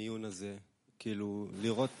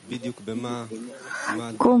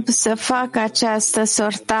 Cum să fac această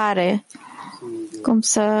sortare? Cum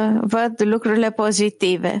să văd lucrurile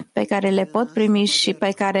pozitive pe care le pot primi și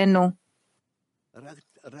pe care nu?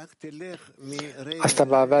 Asta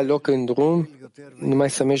va avea loc în drum, numai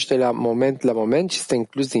să mergi de la moment la moment și să te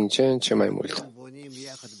incluzi din ce în ce mai mult.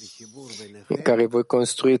 În care voi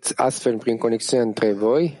construiți astfel prin conexiune între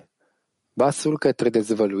voi pasul către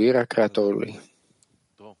dezvăluirea Creatorului.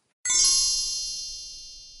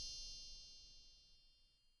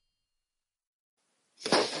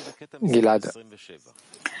 Gilad.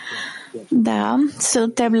 Da,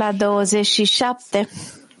 suntem la 27.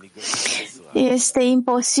 Este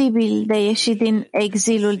imposibil de ieși din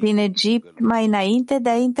exilul din Egipt mai înainte de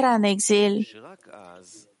a intra în exil.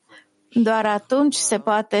 Doar atunci se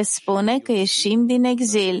poate spune că ieșim din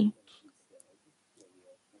exil.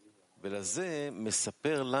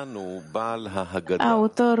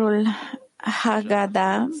 Autorul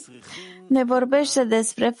Haggadah ne vorbește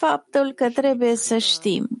despre faptul că trebuie să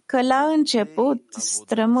știm că la început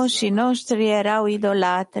strămoșii noștri erau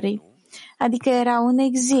idolatri, adică erau în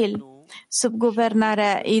exil, sub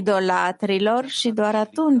guvernarea idolatrilor și doar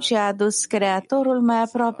atunci a adus Creatorul mai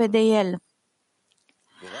aproape de el.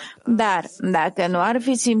 Dar dacă nu ar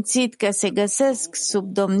fi simțit că se găsesc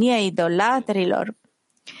sub domnia idolatrilor,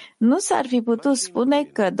 nu s-ar fi putut spune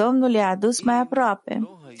că Domnul i-a adus mai aproape.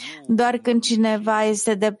 Doar când cineva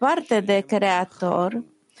este departe de Creator,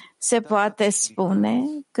 se poate spune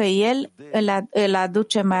că El îl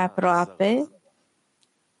aduce mai aproape,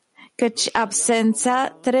 căci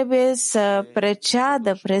absența trebuie să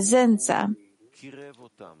preceadă prezența,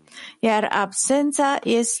 iar absența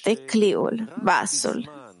este cliul,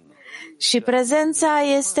 vasul, și prezența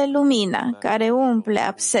este lumina care umple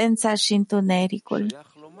absența și întunericul.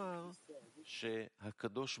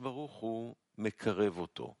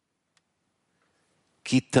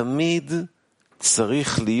 כי תמיד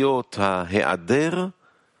צריך להיות ההיעדר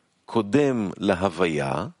קודם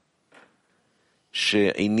להוויה,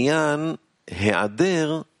 שעניין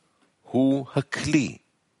היעדר הוא הכלי,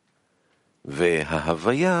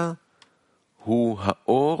 וההוויה הוא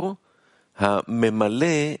האור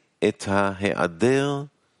הממלא את ההיעדר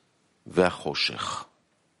והחושך.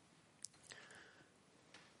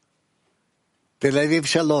 תל אביב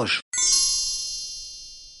 3.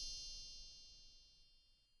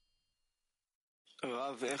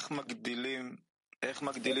 רב, איך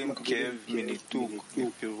מגדילים כאב מניתוק,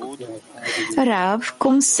 מפירוד? Rav,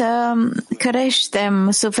 cum să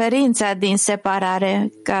creștem suferința din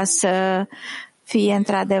separare ca să fie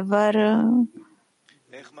într-adevăr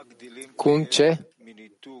Cum ce?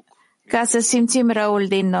 Ca să simțim răul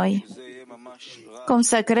din noi. Cum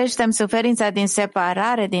să creștem suferința din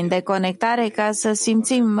separare, din deconectare, ca să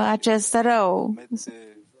simțim acest rău.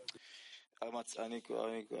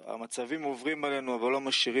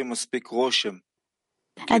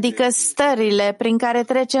 Adică stările prin care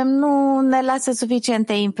trecem nu ne lasă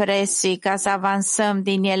suficiente impresii ca să avansăm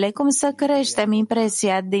din ele. Cum să creștem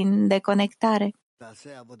impresia din deconectare?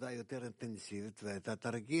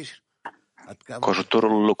 Cu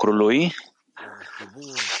ajutorul lucrului,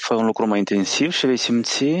 fă un lucru mai intensiv și vei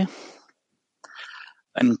simți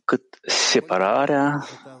încât separarea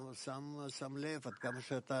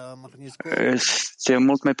este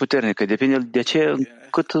mult mai puternică. Depinde de aceea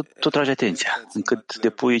cât tu tragi atenția, încât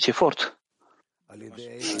depui efort.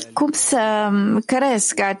 Cum să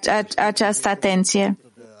cresc această atenție?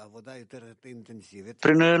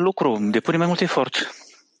 Prin lucru, depune mai mult efort.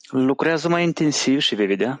 Lucrează mai intensiv și vei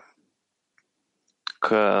vedea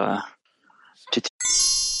că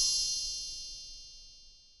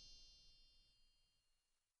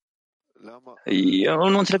eu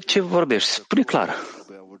nu înțeleg ce vorbești. Spune clar.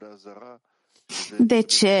 De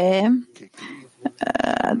ce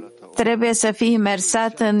trebuie să fii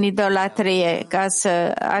imersat în idolatrie ca să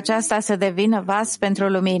aceasta să devină vas pentru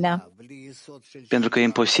lumină? Pentru că e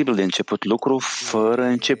imposibil de început lucru fără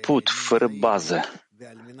început, fără bază.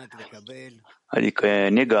 Adică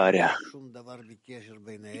negarea.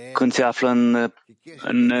 Când se află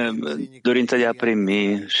în dorința de a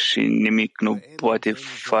primi și nimic nu poate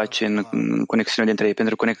face în conexiunea dintre ei,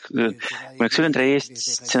 pentru că conexiunea între ei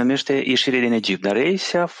se numește ieșire din Egipt, dar ei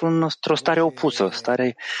se află într-o stare opusă,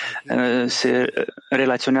 se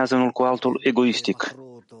relaționează unul cu altul egoistic.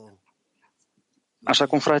 Așa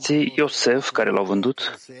cum frații Iosef, care l-au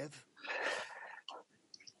vândut,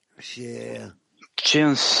 ce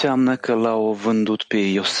înseamnă că l-au vândut pe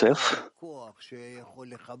Iosef?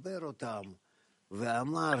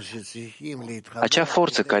 Acea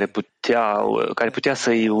forță care putea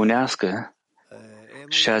să-i unească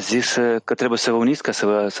și a zis că trebuie să vă uniți ca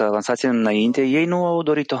să avansați înainte, ei nu au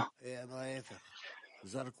dorit-o.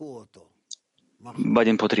 Ba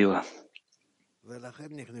dimpotrivă.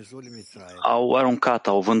 Au aruncat,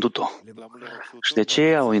 au vândut-o. Și de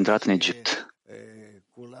ce au intrat în Egipt?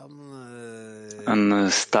 În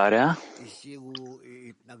starea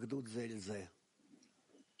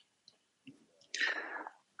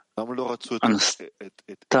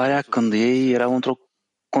când ei erau într-o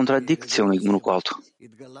contradicție unul cu altul.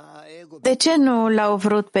 De ce nu l-au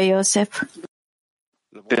vrut pe Iosef?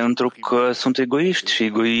 Pentru că sunt egoiști și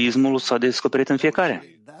egoismul s-a descoperit în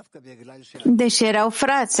fiecare. Deși erau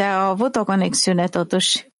frați, au avut o conexiune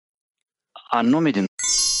totuși. Anume din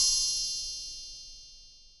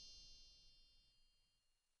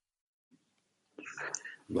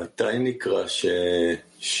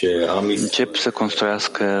încep să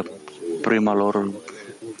construiască prima lor.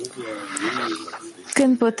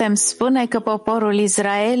 Când putem spune că poporul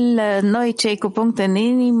Israel, noi cei cu punct în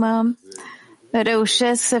inimă,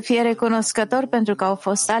 reușesc să fie recunoscători pentru că au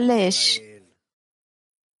fost aleși.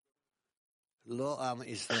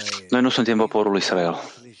 Noi nu suntem poporul Israel.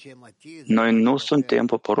 Noi nu suntem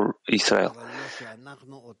poporul Israel.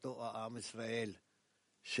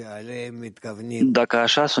 Dacă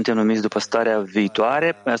așa suntem numiți după starea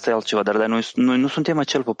viitoare, asta e altceva, dar noi nu suntem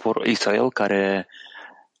acel popor Israel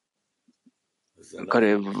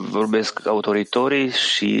care vorbesc autoritorii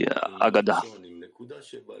și Agada.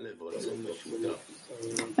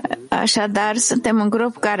 Așadar, suntem un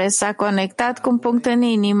grup care s-a conectat cu un punct în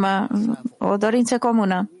inimă, o dorință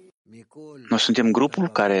comună. Noi suntem grupul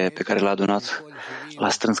pe care l-a adunat, l-a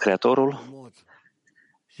strâns Creatorul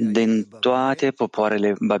din toate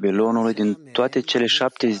popoarele Babilonului, din toate cele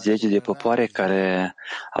 70 de popoare care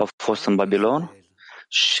au fost în Babilon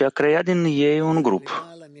și a creat din ei un grup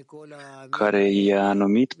care i-a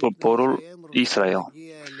numit poporul Israel.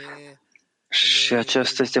 Și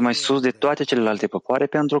acesta este mai sus de toate celelalte popoare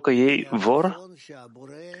pentru că ei vor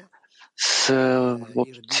să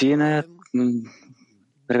obțină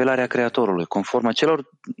revelarea Creatorului, conform acelor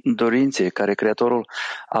dorințe care Creatorul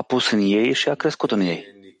a pus în ei și a crescut în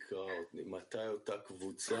ei.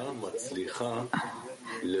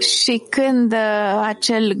 Și când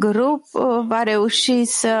acel grup va reuși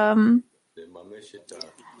să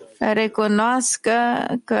recunoască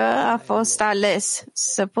că a fost ales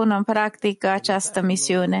să pună în practică această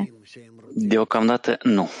misiune? Deocamdată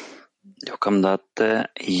nu.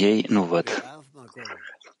 Deocamdată ei nu văd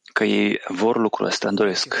că ei vor lucrul ăsta,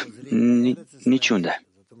 doresc. Niciunde.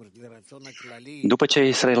 După ce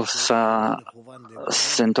Israel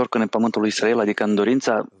se întorc în pământul lui Israel, adică în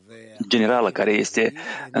dorința generală care este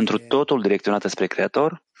întru totul direcționată spre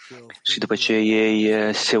Creator și după ce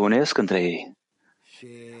ei se unesc între ei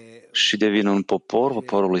și devin un popor,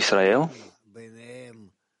 poporul lui Israel,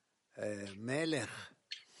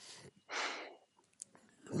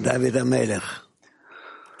 David Amelech,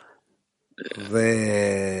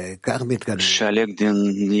 și aleg din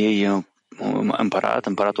ei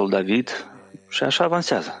împăratul David și așa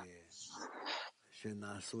avansează.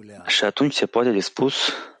 Și atunci se poate de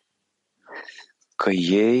spus că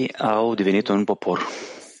ei au devenit un popor.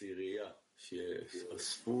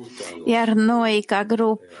 Iar noi, ca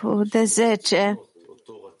grup de 10,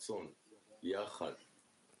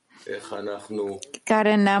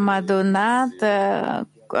 care ne-am adunat,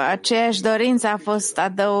 aceeași dorință a fost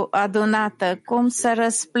adunată, cum să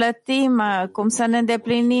răsplătim, cum să ne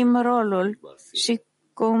îndeplinim rolul și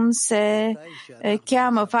cum se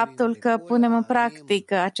cheamă faptul că punem în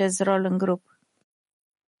practică acest rol în grup.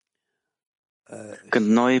 Când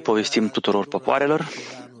noi povestim tuturor popoarelor,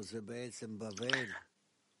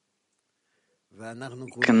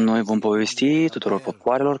 când noi vom povesti tuturor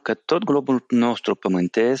popoarelor că tot globul nostru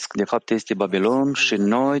pământesc de fapt este Babilon și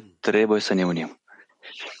noi trebuie să ne unim.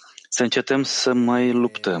 Să încetăm să mai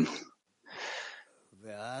luptăm.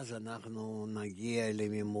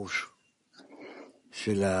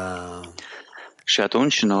 Și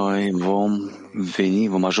atunci noi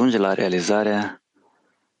vom ajunge la realizarea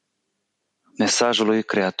mesajului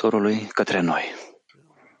Creatorului către noi.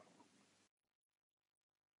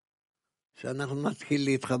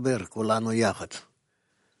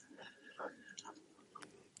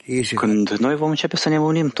 Când noi vom începe să ne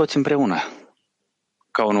unim toți împreună,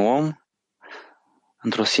 ca un om,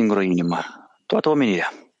 într-o singură inimă, toată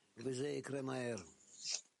omenirea.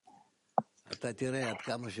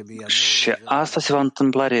 Și asta se va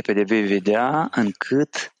întâmpla repede. Vei vedea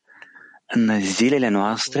încât în zilele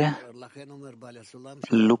noastre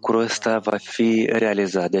lucrul ăsta va fi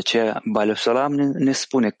realizat. De aceea Baal Salam ne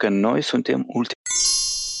spune că noi suntem ultimii.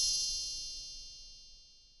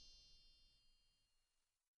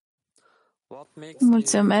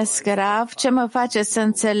 Mulțumesc, Rav. Ce mă face să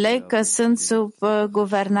înțeleg că sunt sub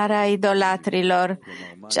guvernarea idolatrilor?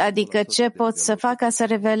 Adică ce pot să fac ca să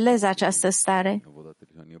revelez această stare?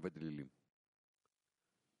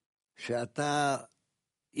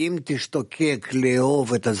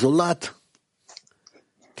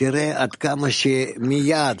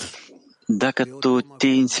 Dacă tu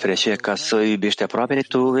tinzi spre aceea ca să iubești aproapele,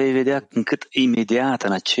 tu vei vedea încât imediat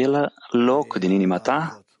în acel loc din inima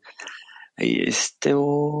ta este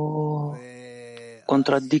o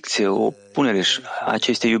contradicție, o opunere a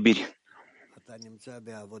acestei iubiri.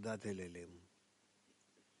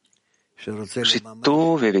 Și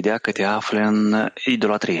tu vei vedea că te afli în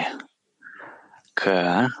idolatrie,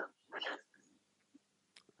 că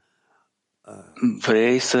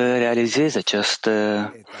vrei să realizezi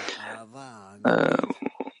această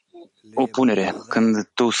opunere. Când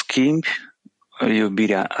tu schimbi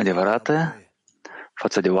iubirea adevărată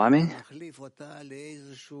față de oameni,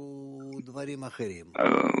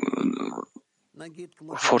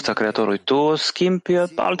 forța Creatorului, tu o schimbi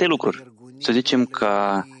alte lucruri. Să zicem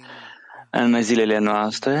că în zilele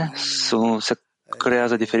noastre se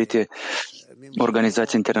creează diferite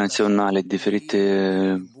organizații internaționale, diferite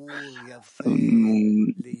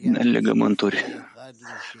legământuri.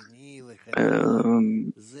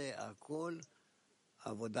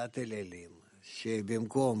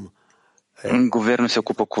 Guvernul se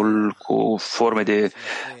ocupă cu forme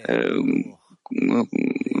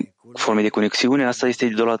de conexiune, asta este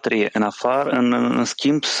idolatrie. În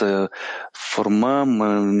schimb, să formăm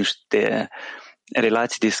niște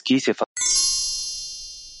relații deschise.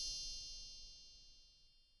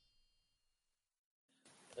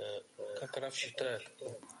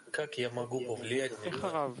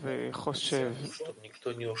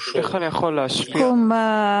 Cum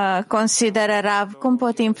consideră Rav, cum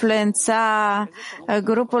pot influența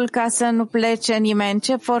grupul ca să nu plece nimeni?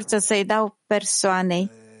 Ce forță să-i dau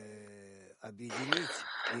persoanei?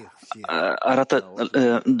 Arată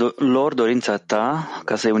lor dorința ta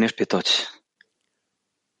ca să-i unești pe toți.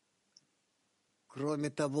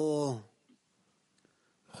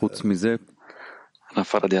 În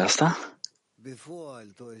afară de asta,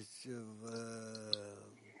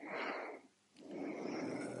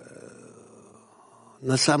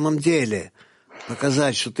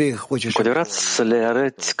 cu adevărat să le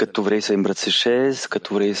arăți că tu vrei să îi îmbrățișezi, că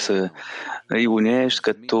tu vrei să îi unești,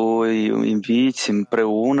 că tu îi inviți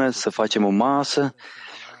împreună să facem o masă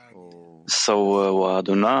sau o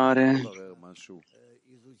adunare,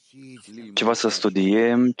 ceva să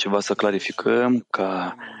studiem, ceva să clarificăm,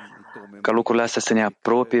 ca ca lucrurile astea să ne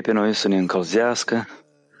apropie pe noi, să ne încălzească.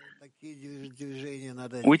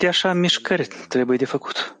 Uite așa mișcări trebuie de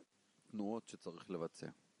făcut.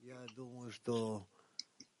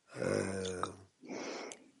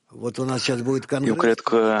 Eu cred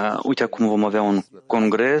că, uite, acum vom avea un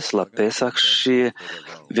congres la Pesach și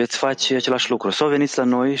veți face același lucru. Sau veniți la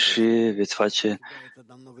noi și veți face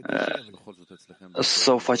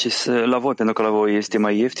sau faceți la voi, pentru că la voi este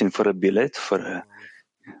mai ieftin, fără bilet,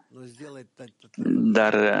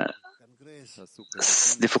 dar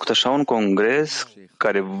de făcut așa un congres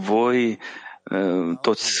care voi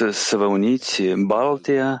toți să vă uniți în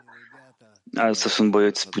Baltia. Asta sunt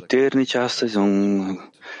băieți puternici astăzi, un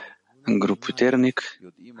grup puternic.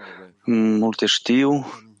 Multe știu,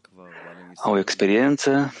 au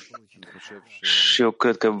experiență și eu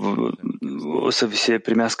cred că o să vi se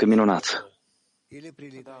primească minunat.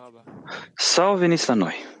 Sau veniți la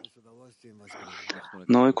noi.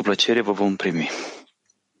 Noi cu plăcere vă vom primi.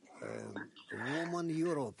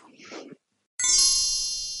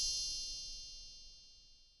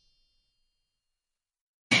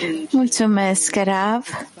 Mulțumesc, Rav.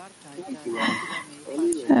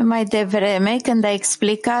 Mai devreme, când ai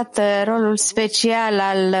explicat rolul special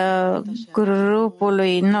al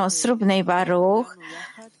grupului nostru, Bnei Baruch,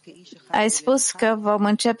 ai spus că vom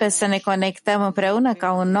începe să ne conectăm împreună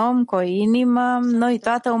ca un om, cu o inimă, noi,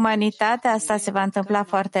 toată umanitatea, asta se va întâmpla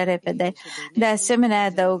foarte repede. De asemenea, ai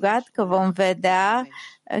adăugat că vom vedea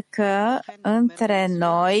că între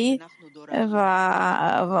noi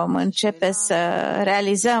vom începe să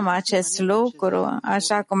realizăm acest lucru.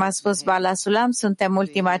 Așa cum a spus Bala Sulam, suntem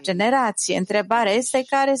ultima generație. Întrebarea este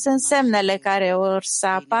care sunt semnele care or să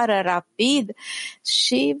apară rapid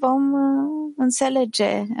și vom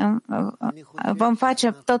înțelege, vom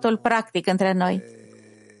face totul practic între noi.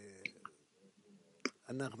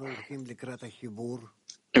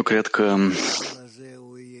 Eu cred că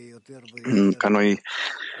noi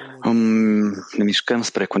ne mișcăm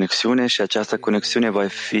spre conexiune și această conexiune va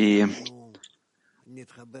fi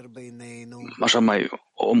așa mai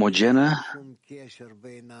omogenă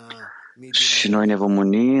și noi ne vom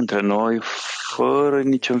uni între noi fără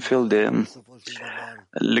niciun fel de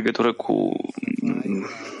legătură cu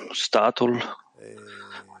statul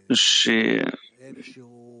și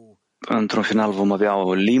într-un final vom avea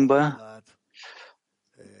o limbă,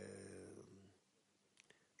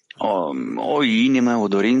 o inimă, o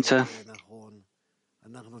dorință.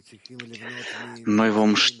 Noi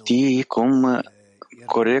vom ști cum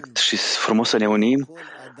corect și frumos să ne unim.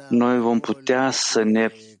 Noi vom putea să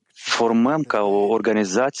ne formăm ca o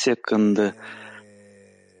organizație când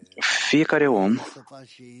fiecare om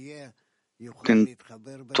din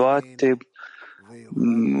toate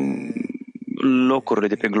locurile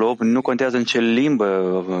de pe glob, nu contează în ce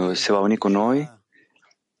limbă se va uni cu noi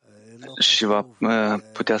și va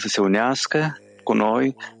putea să se unească cu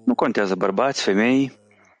noi, nu contează bărbați, femei,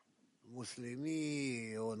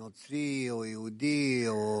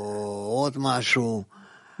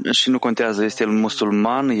 și nu contează este el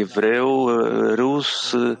musulman, evreu,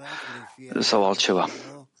 rus sau altceva.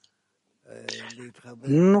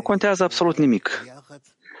 Nu contează absolut nimic.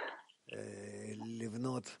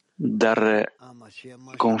 Dar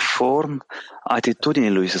conform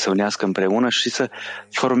atitudinii lui să se unească împreună și să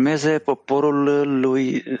formeze poporul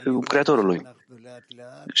lui, Creatorului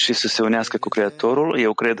și să se unească cu Creatorul,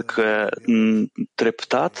 eu cred că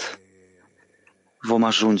treptat vom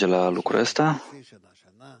ajunge la lucrul ăsta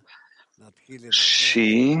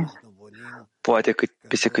și poate că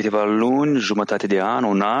peste câteva luni, jumătate de an,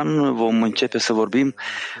 un an, vom începe să vorbim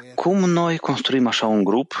cum noi construim așa un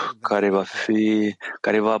grup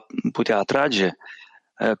care va putea atrage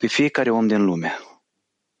pe fiecare om din lume.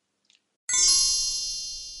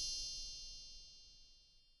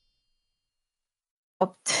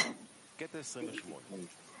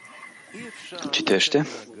 Citește.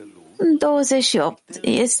 28.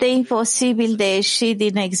 Este imposibil de ieși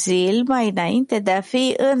din exil mai înainte de a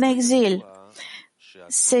fi în exil.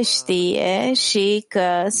 Se știe și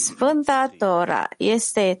că Sfânta Tora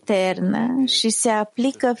este eternă și se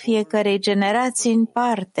aplică fiecarei generații în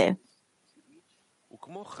parte.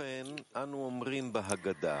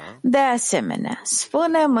 De asemenea,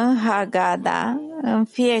 spunem în Haggadah, în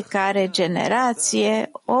fiecare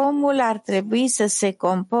generație, omul ar trebui să se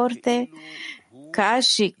comporte ca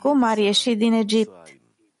și cum ar ieși din Egipt.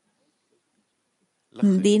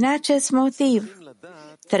 Din acest motiv,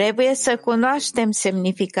 trebuie să cunoaștem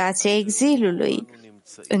semnificația exilului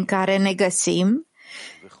în care ne găsim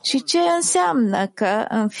și ce înseamnă că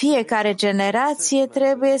în fiecare generație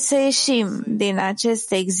trebuie să ieșim din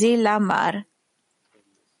acest exil amar.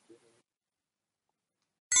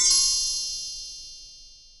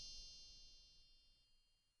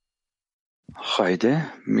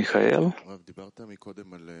 Haide, Mihail.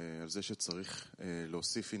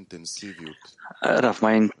 Raf,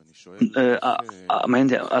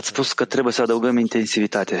 ați spus că trebuie să adăugăm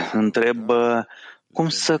intensivitate. Întreb cum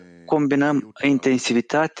să combinăm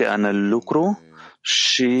intensivitatea în lucru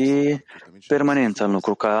și permanența în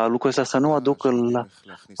lucru, ca lucrul ăsta să nu aducă la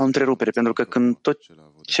o întrerupere, pentru că când tot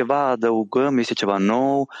ceva adăugăm este ceva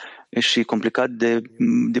nou și complicat de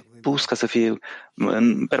pus ca să fie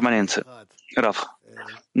în permanență. Raf,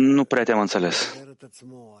 nu prea te-am înțeles.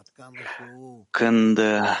 Când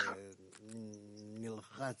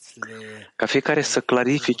ca fiecare să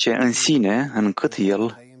clarifice în sine încât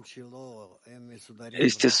el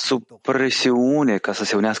este sub presiune ca să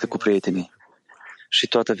se unească cu prietenii. Și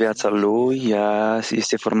toată viața lui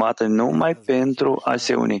este formată numai pentru a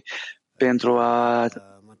se uni, pentru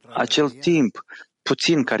acel timp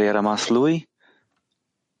puțin care e rămas lui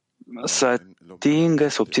să atingă,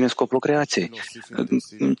 să obține scopul creației.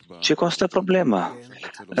 Ce constă problema?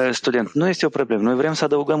 Student, nu este o problemă. Noi vrem să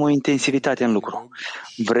adăugăm o intensivitate în lucru.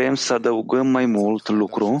 Vrem să adăugăm mai mult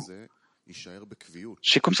lucru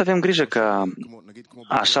și cum să avem grijă ca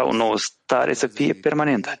așa o nouă stare să fie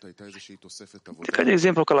permanentă. Ca de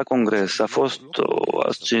exemplu că la congres a fost o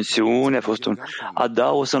ascensiune, a fost un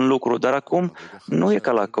adaos în lucru, dar acum nu e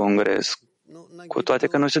ca la congres. Cu toate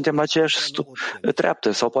că noi suntem la aceeași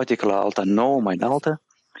treaptă sau poate că la alta nouă, mai înaltă.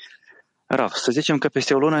 Raf, să zicem că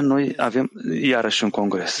peste o lună noi avem iarăși un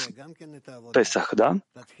congres. Pesach, da?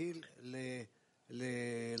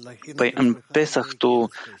 Păi în Pesach tu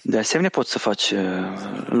de asemenea poți să faci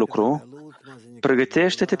lucru.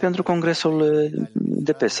 Pregătește-te pentru congresul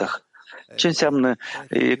de Pesach. Ce înseamnă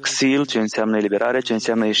exil, ce înseamnă eliberare, ce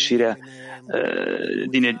înseamnă ieșirea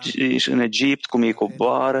în Egipt, cum ei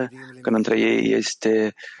coboară, când între ei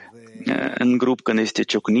este în grup, când este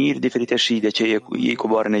ciocniri diferite și de ce ei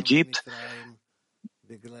coboară în Egipt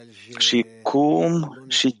și cum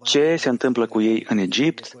și ce se întâmplă cu ei în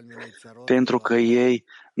Egipt, pentru că ei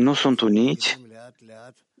nu sunt uniți,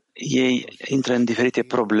 ei intră în diferite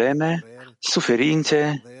probleme,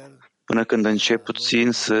 suferințe, până când încep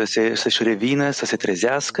puțin să-și revină, să se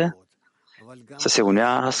trezească, să se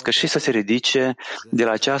unească și să se ridice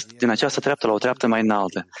din această treaptă la o treaptă mai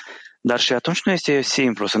înaltă. Dar și atunci nu este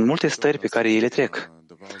simplu. Sunt multe stări pe care ei le trec.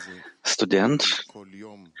 Student,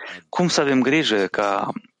 cum să avem grijă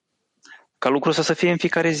ca lucrul să fie în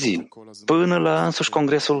fiecare zi, până la însuși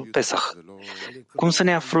Congresul Pesach? Cum să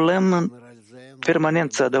ne aflăm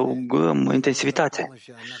permanent, să adăugăm intensivitate?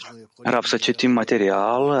 Rab, să citim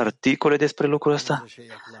material, articole despre lucrul ăsta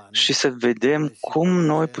și să vedem cum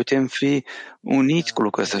noi putem fi uniți cu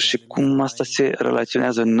lucrul ăsta și cum asta se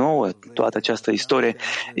relaționează nouă, toată această istorie,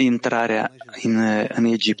 intrarea în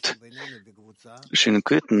Egipt și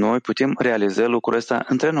încât noi putem realiza lucrul ăsta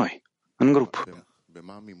între noi, în grup.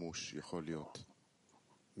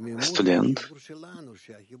 Student.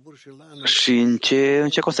 Și în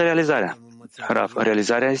ce constă realizarea?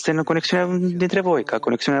 Realizarea este în conexiunea dintre voi, ca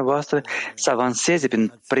conexiunea voastră să avanseze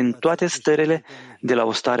prin toate stările de la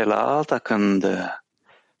o stare la alta, când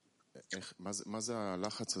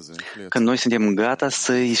noi suntem gata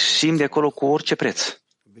să ieșim de acolo cu orice preț.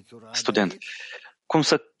 Student. Cum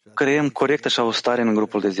să creăm corect așa o stare în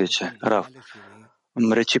grupul de 10? Rav.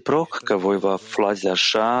 Reciproc, că voi vă aflați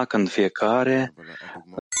așa când fiecare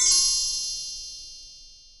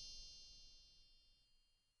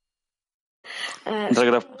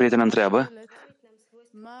Dragă prieten, întreabă,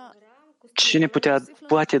 cine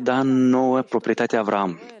poate da nouă proprietatea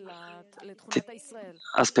Avram?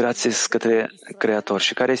 Aspirații către Creator.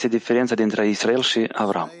 Și care este diferența dintre Israel și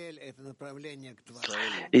Avram?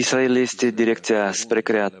 Israel este direcția spre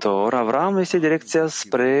Creator, Avram este direcția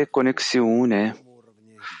spre conexiune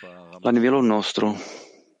la nivelul nostru.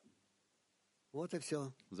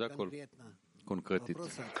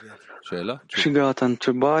 Și gata,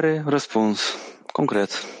 întrebare, răspuns.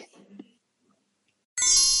 Concret.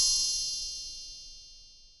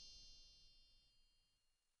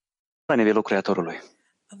 La nivelul Creatorului.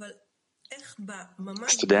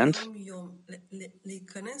 Student?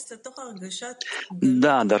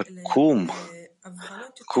 Da, dar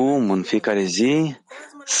cum în fiecare zi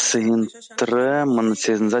să intrăm în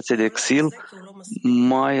senzația de exil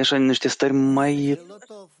mai așa în niște stări mai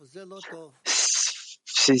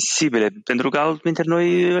sensibile, pentru că altminte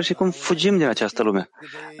noi și cum fugim din această lume.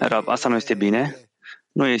 Asta nu este bine.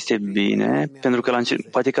 Nu este bine, pentru că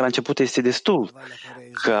poate că la început este destul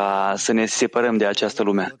ca să ne separăm de această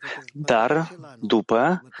lume. Dar,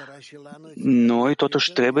 după, noi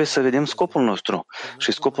totuși trebuie să vedem scopul nostru.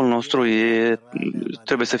 Și scopul nostru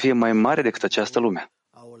trebuie să fie mai mare decât această lume.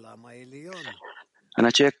 în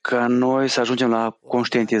aceea ca noi să ajungem la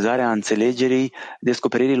conștientizarea înțelegerii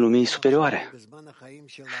descoperirii lumii superioare.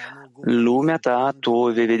 Lumea ta tu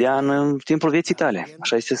o vei vedea în timpul vieții tale.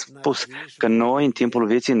 Așa este spus, că noi în timpul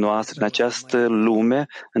vieții noastre, în această lume,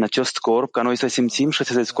 în acest corp, ca noi să simțim și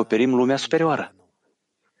să descoperim lumea superioară.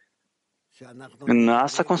 În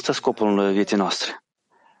asta constă scopul vieții noastre.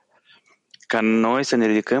 Ca noi să ne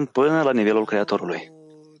ridicăm până la nivelul Creatorului.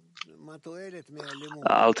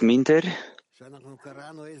 Altminteri,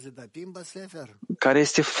 care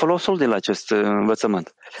este folosul de la acest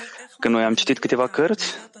învățământ? Că noi am citit câteva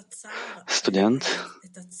cărți, student,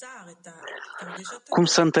 cum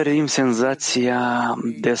să întărim senzația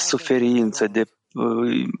de suferință, de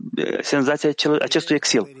senzația acestui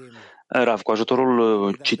exil? Rav, cu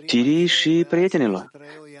ajutorul citirii și prietenilor.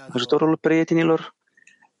 Ajutorul prietenilor.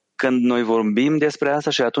 Când noi vorbim despre asta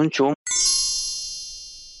și atunci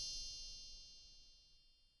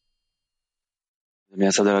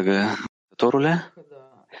Dumnezeu, dragă doctorule,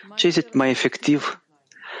 ce este mai efectiv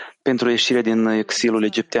pentru ieșirea din exilul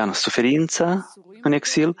egiptean? Suferința în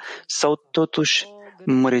exil sau totuși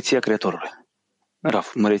măreția Creatorului?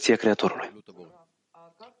 Rav, măreția Creatorului.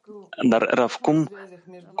 Dar, Rav,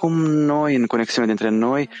 cum noi, în conexiune dintre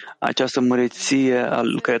noi, această măreție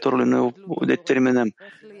al Creatorului, noi o determinăm,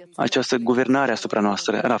 această guvernare asupra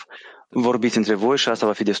noastră? Rav, vorbiți între voi și asta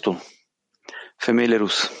va fi destul. Femeile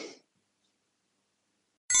rus.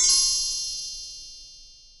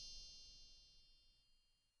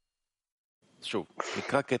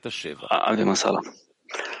 Avem în sală.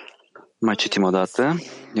 Mai citim o dată,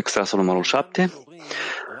 extrasul numărul 7.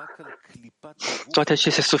 Toate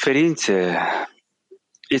aceste suferințe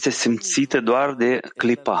este simțită doar de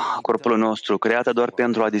clipa corpului nostru, creată doar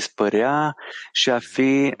pentru a dispărea și a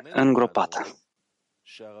fi îngropată.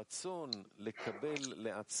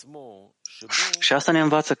 Și asta ne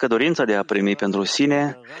învață că dorința de a primi pentru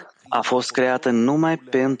sine a fost creată numai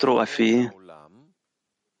pentru a fi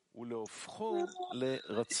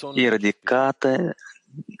eradicată,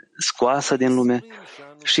 scoasă din lume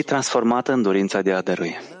și transformată în dorința de a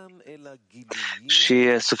dărui.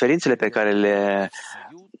 Și suferințele pe care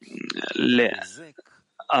le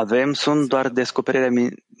avem sunt doar descoperirea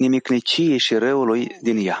nimicniciei și răului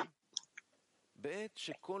din ea.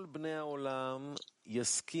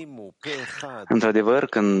 Într-adevăr,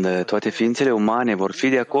 când toate ființele umane vor fi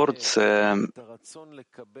de acord să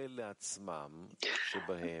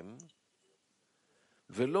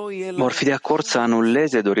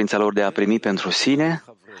anuleze dorința lor de a primi pentru sine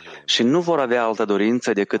și nu vor avea altă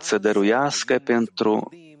dorință decât să dăruiască pentru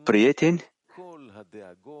prieteni,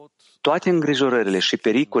 toate îngrijorările și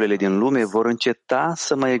pericolele din lume vor înceta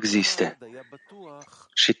să mai existe.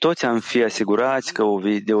 Și toți am fi asigurați că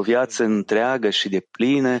de o viață întreagă și de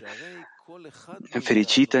plină,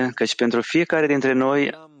 fericită, căci pentru fiecare dintre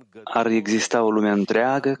noi ar exista o lume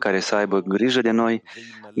întreagă care să aibă grijă de noi,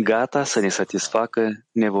 gata să ne satisfacă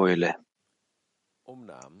nevoile.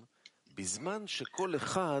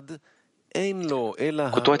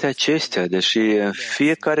 Cu toate acestea, deși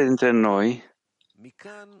fiecare dintre noi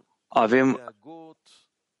avem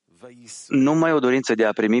numai o dorință de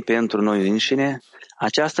a primi pentru noi înșine,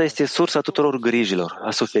 aceasta este sursa tuturor grijilor,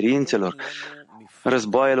 a suferințelor,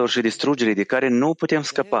 războaielor și distrugerii de care nu putem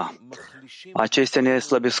scăpa. Acestea ne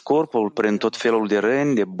slăbesc corpul prin tot felul de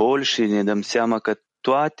răni, de boli și ne dăm seama că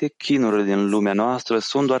toate chinurile din lumea noastră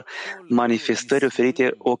sunt doar manifestări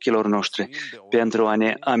oferite ochilor noștri pentru a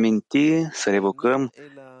ne aminti să revocăm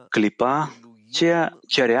clipa,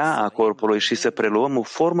 cerea a corpului și să preluăm o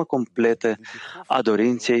formă completă a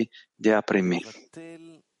dorinței de a primi.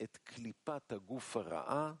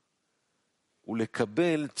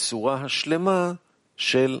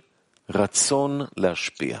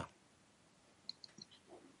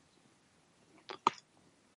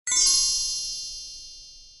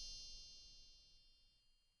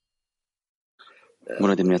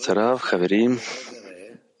 Bună dimineața, Rav, Haverim.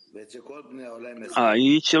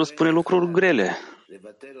 Aici el spune lucruri grele.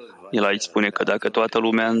 El aici spune că dacă toată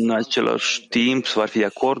lumea în același timp va fi de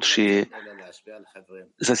acord și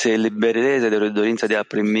să se elibereze de dorința de a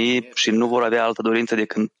primi și nu vor avea altă dorință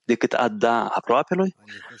decât a da aproapelui,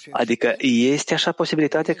 adică este așa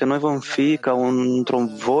posibilitatea că noi vom fi ca într-o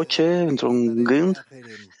voce, într-un gând?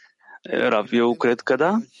 Eu cred că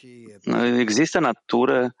da. Există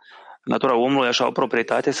natura omului așa o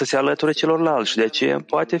proprietate să se alăture celorlalți și de aceea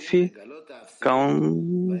poate fi ca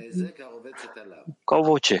o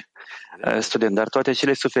voce. Student, dar toate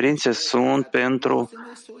acele suferințe sunt pentru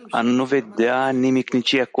a nu vedea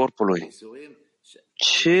nimicnicia corpului.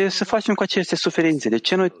 Ce să facem cu aceste suferințe? De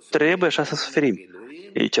ce noi trebuie așa să suferim?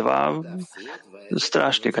 E ceva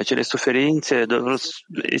strașnic. Acele suferințe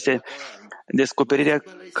este descoperirea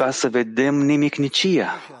ca să vedem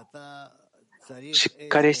nimicnicia. Și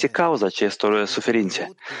care este cauza acestor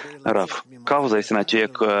suferințe? Rav, cauza este în aceea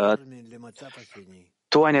că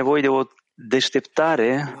tu ai nevoie de o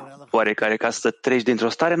deșteptare oarecare ca să treci dintr-o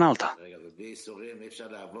stare în alta.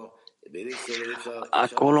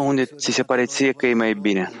 Acolo unde ți se pare ție că e mai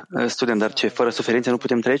bine. Student, dar ce, fără suferințe nu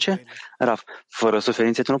putem trece? Rav, fără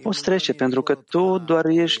suferințe tu nu poți trece, pentru că tu doar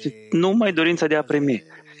ești numai dorința de a primi.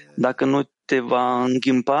 Dacă nu te va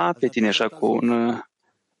înghimpa pe tine așa cu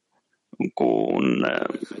un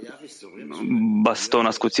baston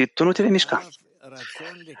ascuțit, tu nu te vei mișca.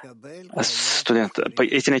 Student, păi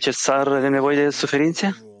este necesar, avem nevoie de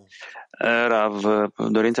suferințe? Rav,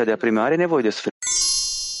 dorința de a primi are nevoie de suferințe.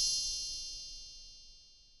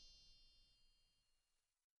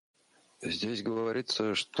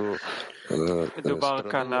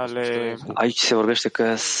 Aici se vorbește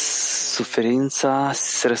că suferința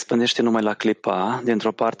se răspândește numai la clipa.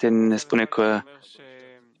 Dintr-o parte ne spune că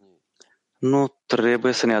nu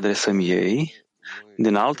trebuie să ne adresăm ei.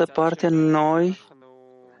 Din altă parte, noi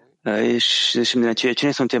ieșim din aceea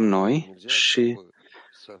cine suntem noi și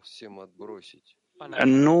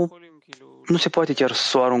nu se poate chiar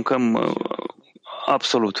să o aruncăm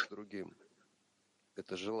absolut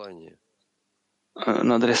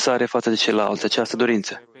în adresare față de celălalt, această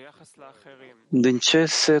dorință. Din ce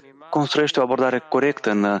se construiește o abordare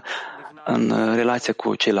corectă în relația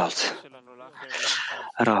cu ceilalți?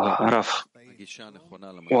 Rav,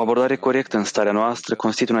 o abordare corectă în starea noastră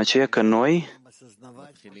constituie în aceea că noi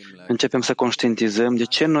începem să conștientizăm de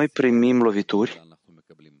ce noi primim lovituri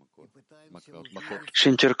și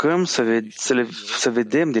încercăm să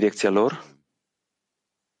vedem direcția lor,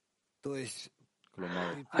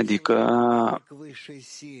 adică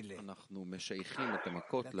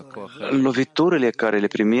loviturile care le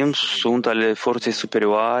primim sunt ale forței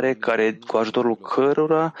superioare, care, cu ajutorul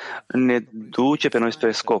cărora ne duce pe noi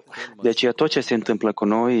spre scop. De aceea tot ce se întâmplă cu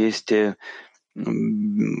noi este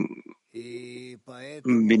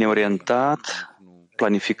bine orientat,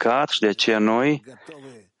 planificat și de aceea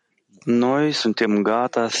noi suntem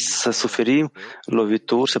gata să suferim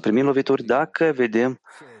lovituri, să primim lovituri dacă vedem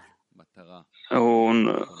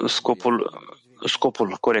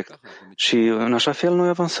scopul corect. Și în așa fel noi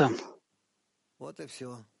avansăm.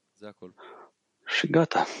 Și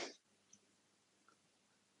gata.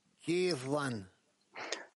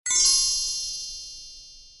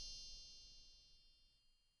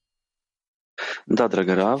 Da,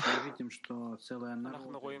 dragă Rav,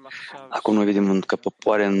 acum noi vedem că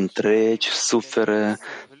popoare întregi suferă,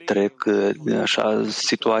 trec așa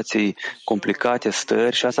situații complicate,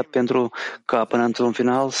 stări și asta pentru ca până într-un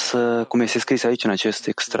final cum este scris aici în acest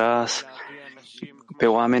extras, pe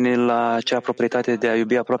oameni la acea proprietate de a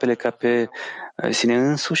iubi aproapele ca pe sine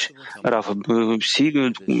însuși. Rav,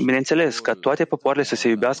 și bineînțeles, ca toate popoarele să se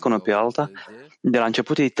iubească unul pe alta, de la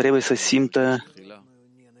început ei trebuie să simtă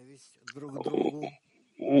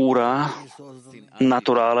ura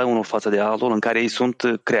naturală unul față de altul, în care ei sunt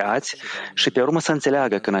creați și pe urmă să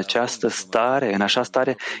înțeleagă că în așa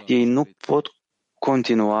stare, ei nu pot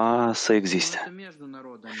continua să existe.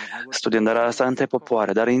 Student, dar asta între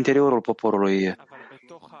popoare, dar în interiorul poporului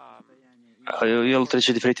el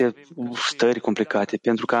trece diferite stări complicate,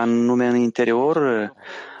 pentru că anume în interior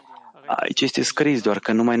aici este scris doar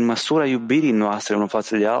că numai în măsura iubirii noastre unul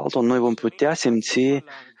față de altul, noi vom putea simți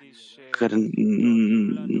că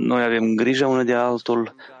noi avem grijă unul de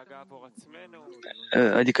altul,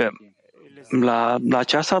 adică la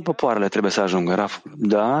aceasta popoarele trebuie să ajungă.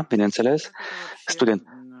 Da, bineînțeles. Student,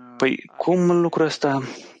 păi cum lucrul ăsta,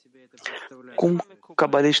 cum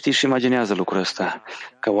cabaliștii își imaginează lucrul ăsta?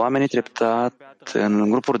 Că oamenii treptat în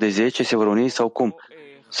grupuri de 10 se vor uni sau cum?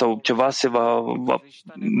 Sau ceva se va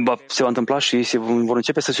întâmpla și ei vor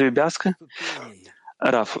începe să se iubească?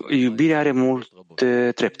 Rav, iubirea are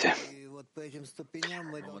multe trepte.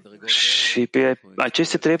 Și pe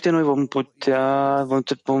aceste trepte noi vom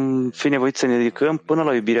fi nevoiți să ne ridicăm până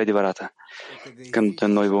la iubirea adevărată. Când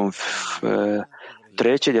noi vom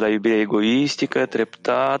trece de la iubirea egoistică,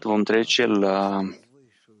 treptat, vom trece la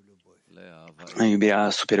iubirea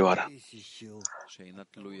superioară,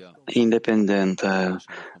 independentă,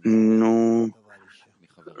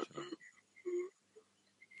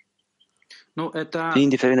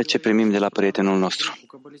 indiferent de ce primim de la prietenul nostru.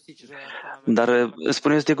 Dar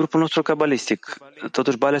spuneți de grupul nostru cabalistic.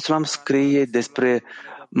 Totuși, Baal Sulam scrie despre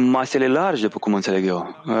masele largi, după cum înțeleg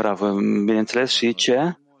eu. Rav, bineînțeles, și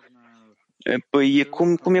ce? Păi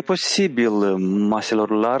cum e posibil maselor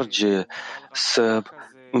largi să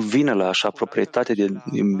vină la așa proprietate de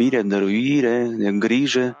iubire, dăruire, de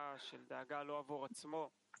grijă,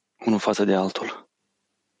 unul față de altul.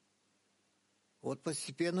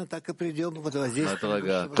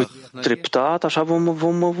 Treptat, așa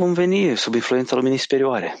vom veni sub influența luminii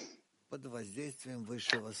superioare.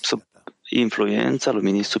 Sub influența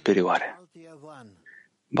luminii superioare.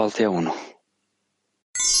 Baltia 1.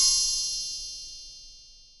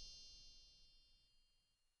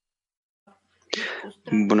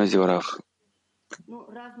 Bună ziua, Rav.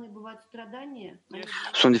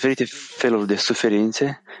 Sunt diferite feluri de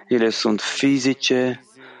suferințe. Ele sunt fizice,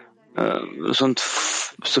 sunt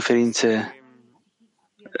suferințe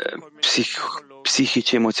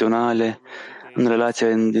psihice, emoționale, în relația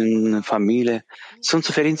în familie. Sunt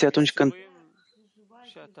suferințe atunci când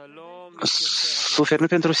suferi nu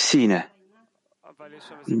pentru sine,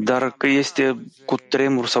 dar că este cu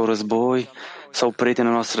tremur sau război, sau prietena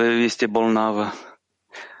noastră este bolnavă.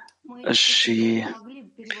 Și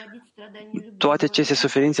toate aceste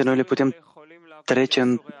suferințe noi le putem trece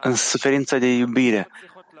în suferința de iubire.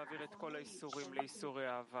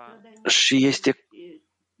 Și este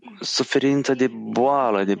suferința de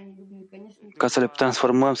boală, ca să le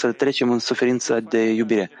transformăm, să le trecem în suferința de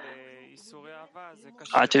iubire.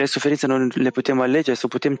 Acele suferințe noi le putem alege, să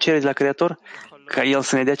putem cere de la Creator ca El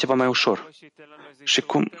să ne dea ceva mai ușor. Și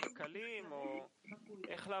cum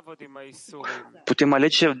putem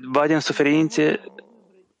alege ceva din suferințe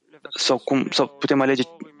sau putem alege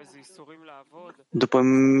după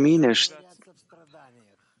mine.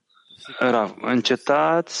 Rav,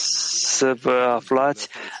 încetați să vă aflați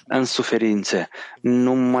în suferințe.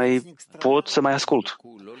 Nu mai pot să mai ascult.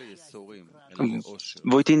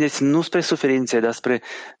 Voi tindeți nu spre suferințe, dar spre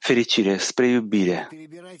fericire, spre iubire.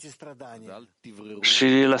 Și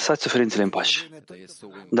lăsați suferințele în pace.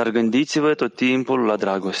 Dar gândiți-vă tot timpul la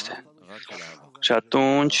dragoste. Și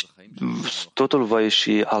atunci totul va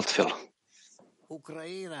ieși altfel.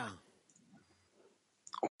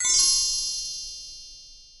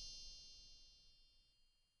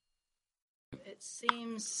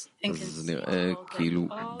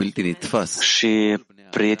 Și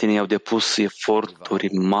prietenii au depus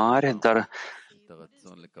eforturi mari, dar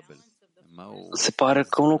se pare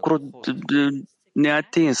că un lucru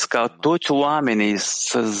neatins, ca toți oamenii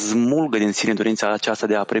să smulgă din sine dorința aceasta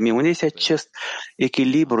de a primi. Unde este acest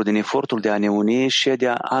echilibru din efortul de a ne uni și de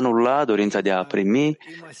a anula dorința de a primi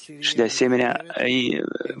și de asemenea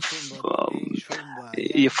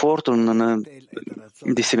efortul în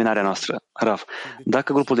diseminarea noastră? Rav,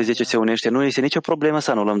 dacă grupul de 10 se unește, nu este nicio problemă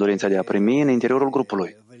să anulăm dorința de a primi în interiorul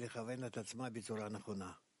grupului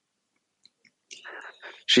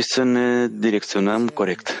și să ne direcționăm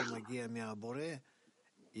corect.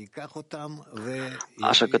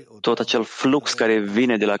 Așa că tot acel flux care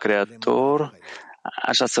vine de la Creator,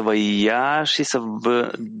 așa să vă ia și să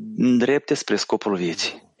vă îndrepte spre scopul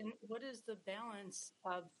vieții.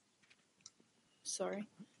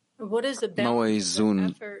 מהו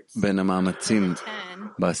האיזון בין המאמצים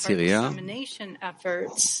בעשירייה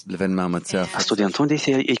לבין מאמצי Studiant, unde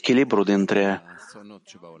este echilibru dintre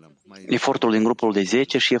efortul din grupul de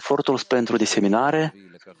 10 și efortul pentru diseminare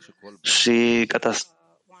și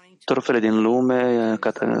catastrofele din lume,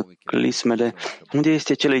 cataclismele? Unde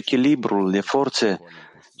este acel echilibru de forțe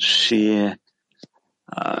și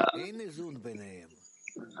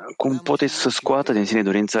cum poate să scoată din sine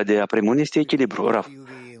dorința de a primi? Unde este echilibru? Rav,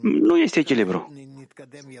 nu este echilibru.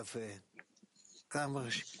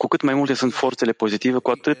 Cu cât mai multe sunt forțele pozitive, cu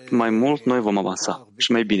atât mai mult noi vom avansa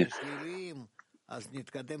și mai bine.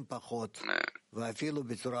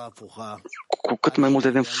 Cu cât mai multe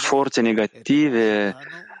avem forțe negative,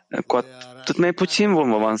 cu atât mai puțin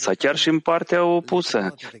vom avansa, chiar și în partea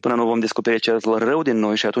opusă, până nu vom descoperi cel rău din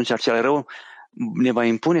noi și atunci acel rău ne va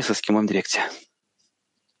impune să schimbăm direcția.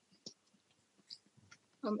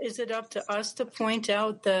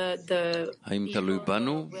 האם תלוי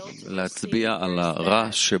בנו להצביע על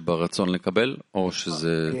הרע שברצון לקבל, או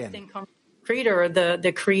שזה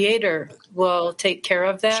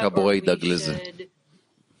שהבורא ידאג לזה?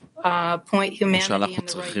 או שאנחנו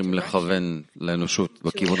צריכים לכוון לאנושות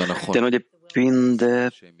בכיוון הנכון? Nu depinde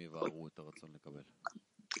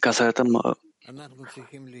ca să arătăm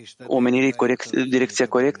omenirii direcția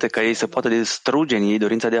corectă, ca ei să poată distruge în ei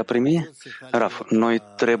dorința de a primi? Raf, noi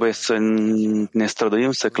trebuie să ne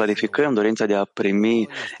străduim, să clarificăm dorința de a primi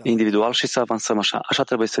individual și să avansăm așa. Așa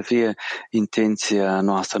trebuie să fie intenția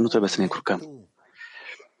noastră, nu trebuie să ne încurcăm.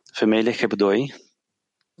 Femeile HEP 2.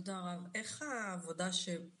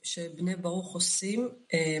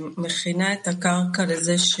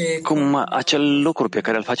 Cum acel lucru pe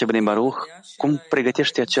care îl face Bnei Baruch, cum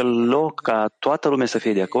pregătește acel loc ca toată lumea să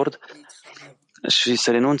fie de acord și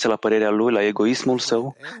să renunțe la părerea lui, la egoismul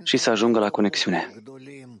său și să ajungă la conexiune.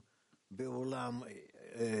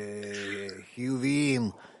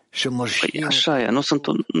 Păi așa e,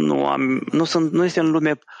 nu este în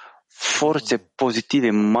lume forțe pozitive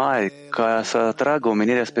mari ca să atragă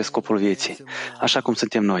omenirea spre scopul vieții, așa cum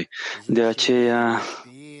suntem noi. De aceea,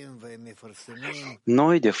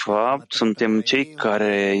 noi, de fapt, suntem cei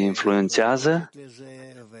care influențează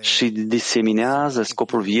și diseminează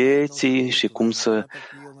scopul vieții și cum să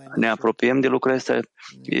ne apropiem de lucrurile astea,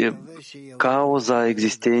 cauza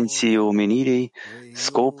existenței omenirii,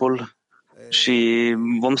 scopul, și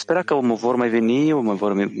vom spera că vor mai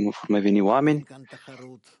veni oameni,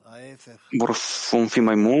 vom fi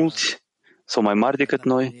mai mulți sau mai mari decât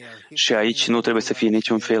noi și aici nu trebuie să fie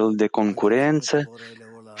niciun fel de concurență,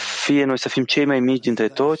 fie noi să fim cei mai mici dintre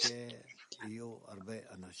toți,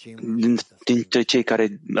 dintre cei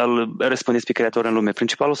care îl răspândesc pe Creator în lume.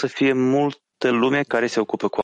 Principalul să fie multă lume care se ocupă cu